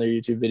Instagram, on their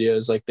YouTube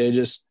videos, like they're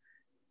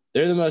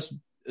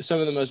some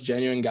of the most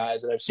genuine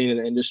guys that I've seen in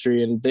the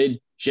industry, and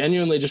they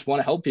genuinely just want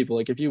to help people.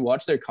 Like if you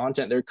watch their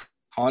content, they're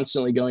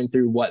constantly going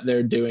through what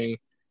they're doing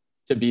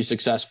to be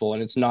successful,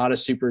 and it's not a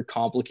super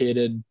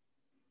complicated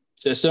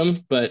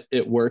system, but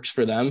it works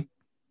for them.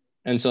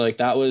 And so like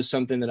that was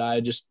something that I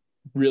just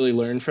really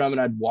learned from,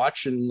 and I'd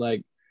watch and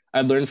like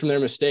I'd learn from their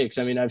mistakes.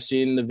 I mean, I've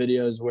seen the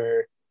videos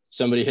where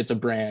somebody hits a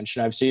branch,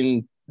 and I've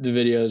seen the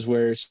videos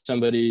where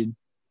somebody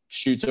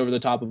shoots over the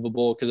top of a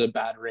bull because of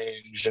bad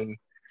range, and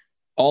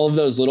all of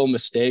those little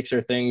mistakes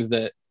are things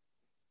that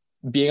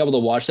being able to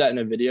watch that in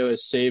a video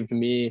has saved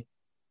me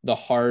the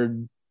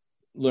hard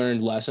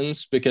learned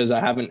lessons, because I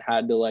haven't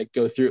had to like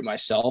go through it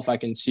myself. I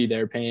can see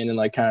their pain and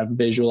like kind of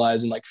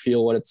visualize and like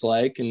feel what it's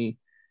like and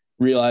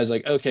realize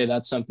like, okay,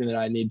 that's something that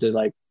I need to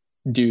like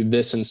do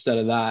this instead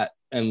of that,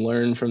 and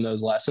learn from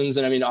those lessons.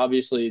 And I mean,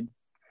 obviously,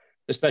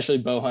 especially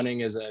bow hunting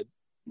is a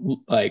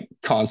like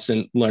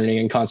constant learning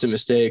and constant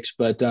mistakes,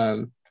 but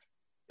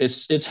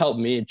it's helped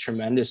me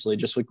tremendously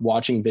just like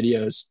watching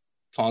videos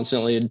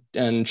constantly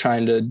and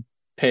trying to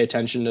pay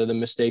attention to the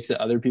mistakes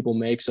that other people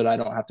make so that I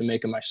don't have to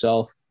make them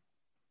myself.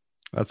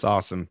 That's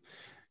awesome.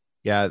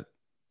 Yeah.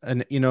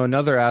 And you know,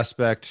 another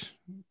aspect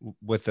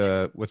with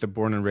the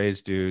Born and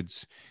Raised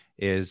dudes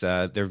is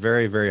they're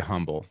very, very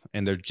humble,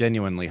 and they're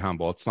genuinely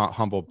humble. It's not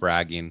humble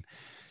bragging.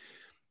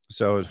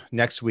 So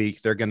next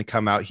week they're going to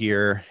come out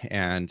here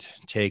and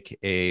take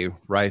a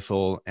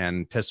rifle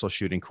and pistol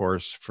shooting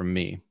course from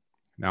me.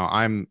 Now,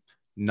 I'm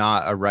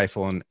not a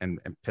rifle and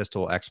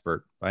pistol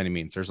expert by any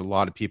means. There's a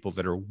lot of people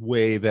that are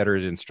way better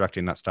at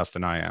instructing that stuff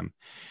than I am.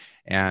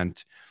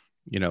 And,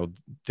 you know,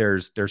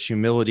 there's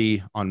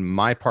humility on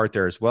my part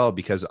there as well,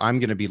 because I'm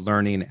going to be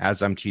learning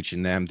as I'm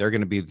teaching them. They're going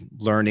to be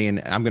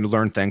learning. I'm going to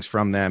learn things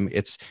from them.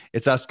 It's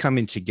us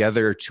coming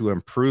together to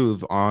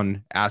improve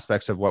on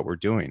aspects of what we're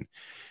doing.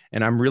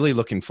 And I'm really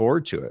looking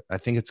forward to it. I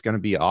think it's going to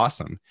be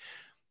awesome.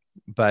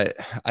 But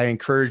I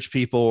encourage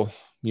people,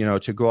 you know,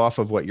 to go off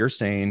of what you're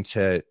saying,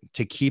 to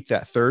keep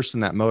that thirst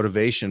and that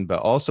motivation, but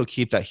also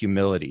keep that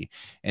humility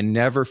and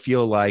never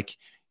feel like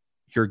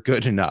you're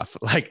good enough.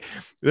 Like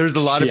there's a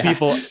lot of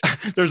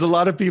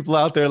people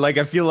out there. Like,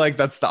 I feel like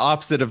that's the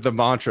opposite of the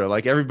mantra.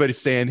 Like everybody's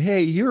saying,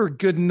 hey, you're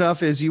good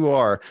enough as you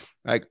are.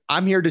 Like,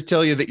 I'm here to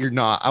tell you that you're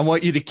not. I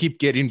want you to keep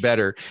getting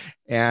better.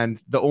 And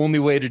the only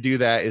way to do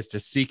that is to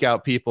seek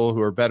out people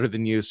who are better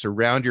than you.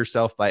 Surround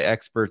yourself by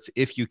experts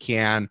if you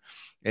can.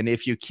 And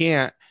if you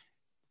can't,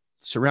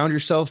 surround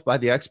yourself by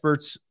the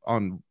experts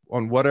on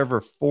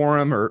whatever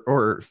forum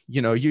or,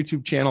 you know,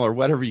 YouTube channel or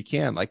whatever you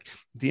can. Like,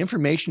 the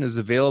information is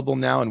available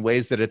now in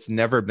ways that it's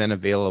never been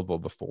available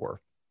before.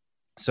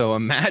 So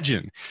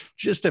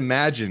just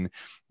imagine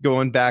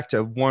going back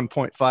to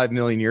 1.5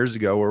 million years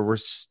ago, where we're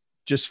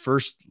just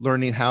first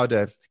learning how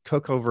to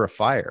cook over a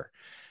fire.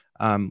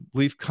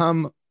 We've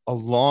come a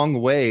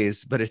long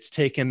ways, but it's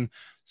taken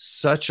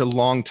such a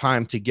long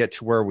time to get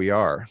to where we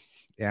are.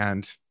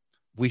 And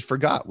we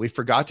forgot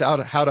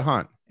how to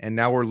hunt. And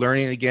now we're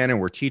learning again, and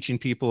we're teaching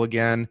people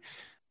again.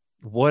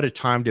 What a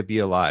time to be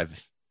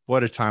alive.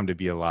 What a time to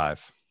be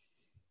alive.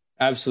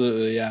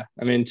 Absolutely. Yeah.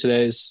 I mean,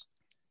 today's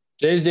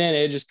day and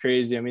age is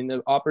crazy. I mean,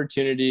 the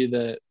opportunity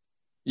that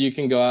you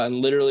can go out and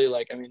literally,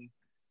 like, I mean,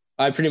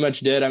 I pretty much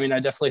did. I mean, I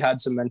definitely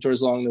had some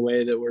mentors along the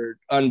way that were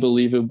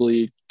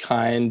unbelievably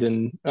kind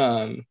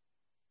and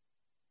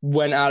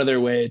went out of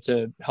their way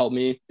to help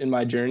me in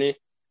my journey.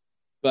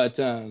 But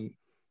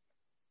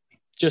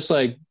just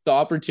like the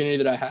opportunity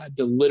that I had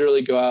to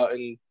literally go out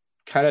and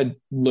kind of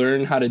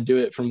learn how to do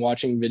it from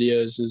watching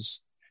videos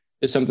is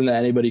something that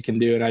anybody can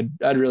do. And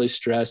I'd really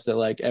stress that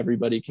like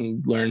everybody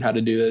can learn how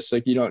to do this.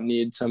 Like you don't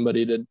need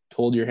somebody to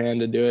hold your hand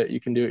to do it. You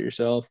can do it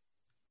yourself.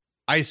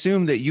 I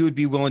assume that you would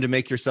be willing to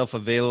make yourself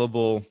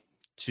available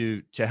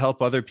to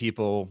help other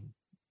people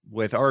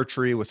with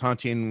archery, with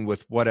hunting,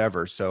 with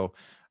whatever. So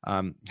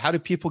how do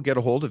people get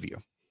a hold of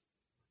you?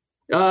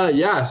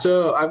 Yeah.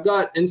 So I've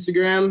got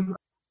Instagram.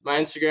 My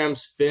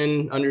Instagram's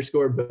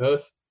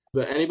Finn_both.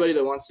 But anybody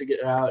that wants to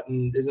get out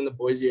and is in the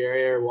Boise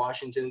area or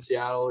Washington,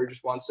 Seattle, or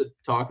just wants to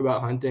talk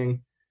about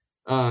hunting,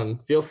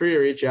 feel free to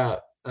reach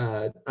out.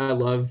 I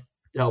love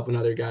helping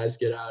other guys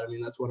get out. I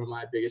mean, that's one of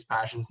my biggest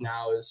passions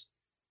now is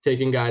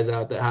taking guys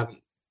out that haven't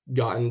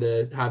gotten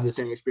to have the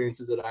same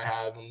experiences that I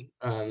have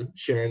and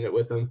sharing it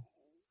with them.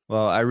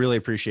 Well, I really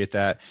appreciate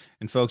that.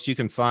 And folks, you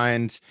can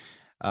find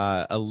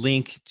a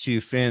link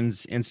to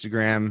Finn's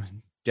Instagram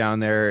down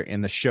there in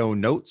the show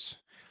notes.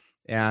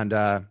 And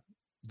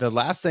the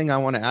last thing I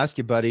want to ask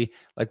you, buddy,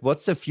 like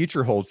what's the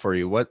future hold for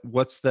you?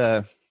 What's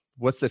the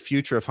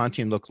future of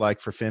hunting look like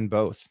for Finn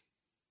Both?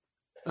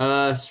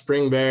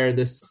 Spring bear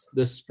this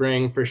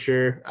spring for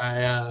sure.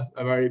 I've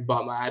already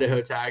bought my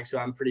Idaho tag, so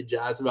I'm pretty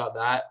jazzed about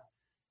that.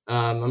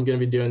 I'm going to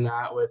be doing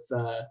that with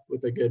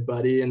a good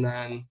buddy. And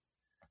then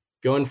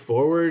going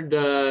forward,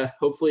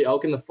 hopefully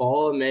elk in the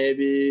fall,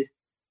 maybe.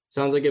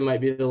 Sounds like it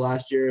might be the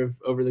last year of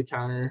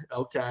over-the-counter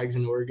elk tags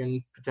in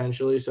Oregon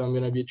potentially. So I'm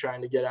going to be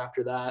trying to get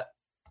after that.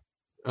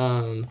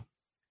 I'm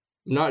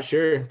not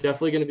sure.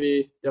 Definitely going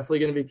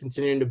to be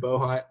continuing to bow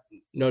hunt.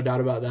 No doubt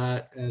about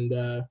that.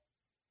 And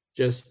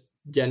just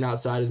getting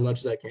outside as much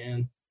as I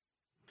can.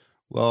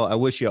 Well, I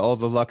wish you all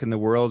the luck in the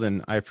world,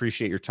 and I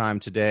appreciate your time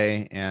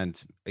today. And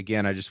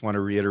again, I just want to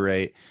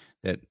reiterate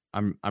that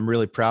I'm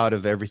really proud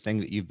of everything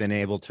that you've been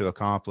able to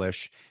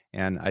accomplish.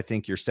 And I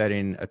think you're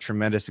setting a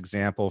tremendous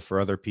example for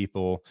other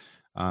people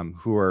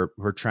who are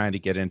trying to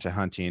get into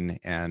hunting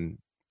and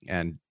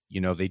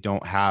they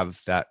don't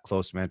have that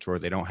close mentor.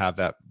 They don't have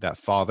that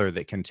father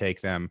that can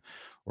take them,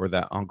 or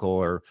that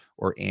uncle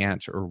or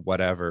aunt or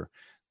whatever.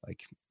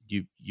 Like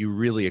you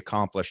really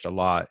accomplished a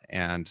lot.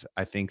 And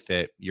I think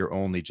that you're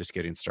only just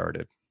getting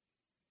started.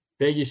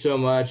 Thank you so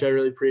much. I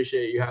really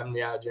appreciate you having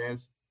me out,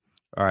 James.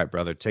 All right,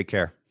 brother. Take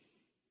care.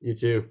 You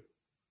too.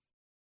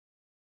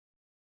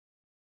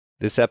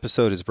 This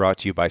episode is brought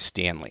to you by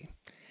Stanley.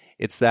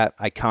 It's that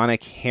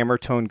iconic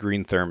hammer-tone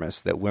green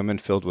thermos that women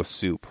filled with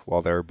soup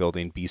while they were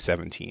building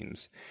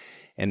B-17s,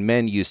 and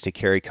men used to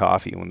carry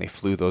coffee when they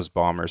flew those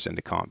bombers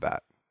into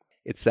combat.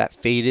 It's that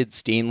faded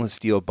stainless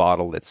steel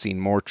bottle that's seen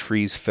more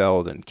trees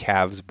felled and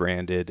calves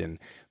branded and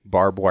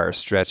barbed wire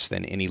stretched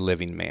than any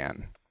living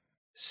man.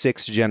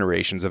 6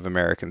 generations of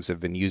Americans have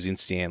been using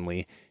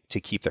Stanley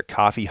to keep their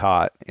coffee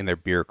hot and their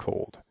beer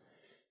cold.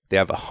 They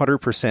have a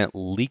 100%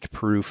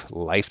 leak-proof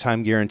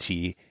lifetime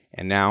guarantee,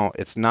 and now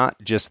it's not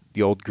just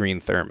the old green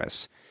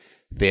thermos.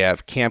 They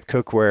have camp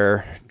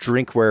cookware,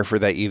 drinkware for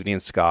that evening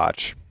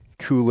scotch,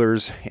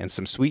 coolers, and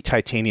some sweet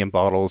titanium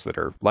bottles that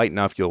are light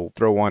enough you'll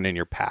throw one in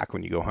your pack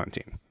when you go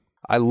hunting.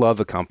 I love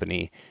a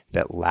company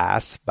that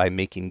lasts by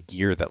making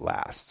gear that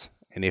lasts.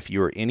 And if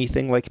you are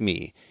anything like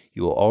me,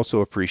 you will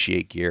also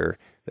appreciate gear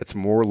that's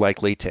more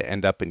likely to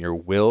end up in your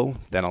will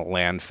than a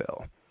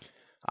landfill.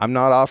 I'm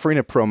not offering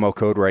a promo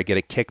code where I get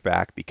a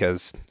kickback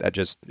because that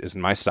just isn't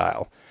my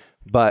style.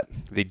 But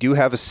they do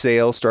have a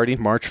sale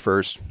starting March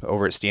 1st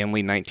over at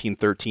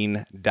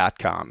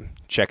Stanley1913.com.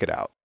 Check it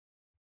out.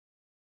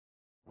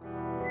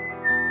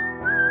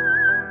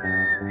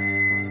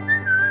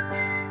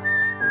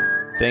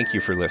 Thank you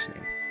for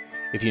listening.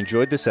 If you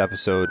enjoyed this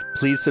episode,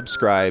 please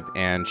subscribe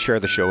and share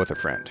the show with a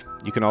friend.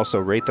 You can also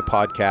rate the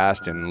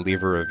podcast and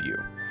leave a review.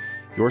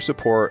 Your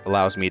support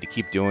allows me to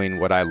keep doing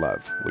what I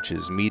love, which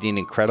is meeting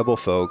incredible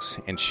folks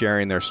and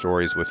sharing their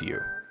stories with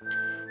you.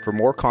 For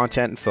more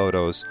content and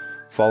photos,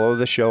 follow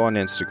the show on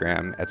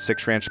Instagram at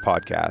Six Ranch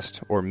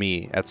Podcast or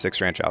me at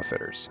Six Ranch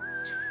Outfitters.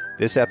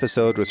 This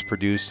episode was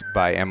produced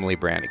by Emily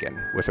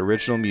Brannigan, with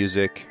original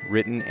music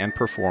written and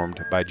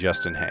performed by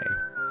Justin Hay.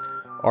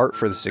 Art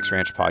for the Six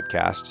Ranch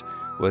Podcast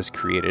was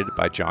created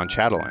by John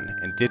Chatelain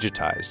and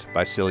digitized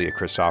by Celia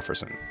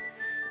Christofferson.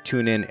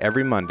 Tune in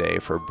every Monday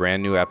for a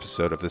brand new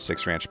episode of the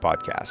Six Ranch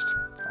Podcast.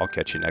 I'll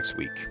catch you next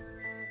week.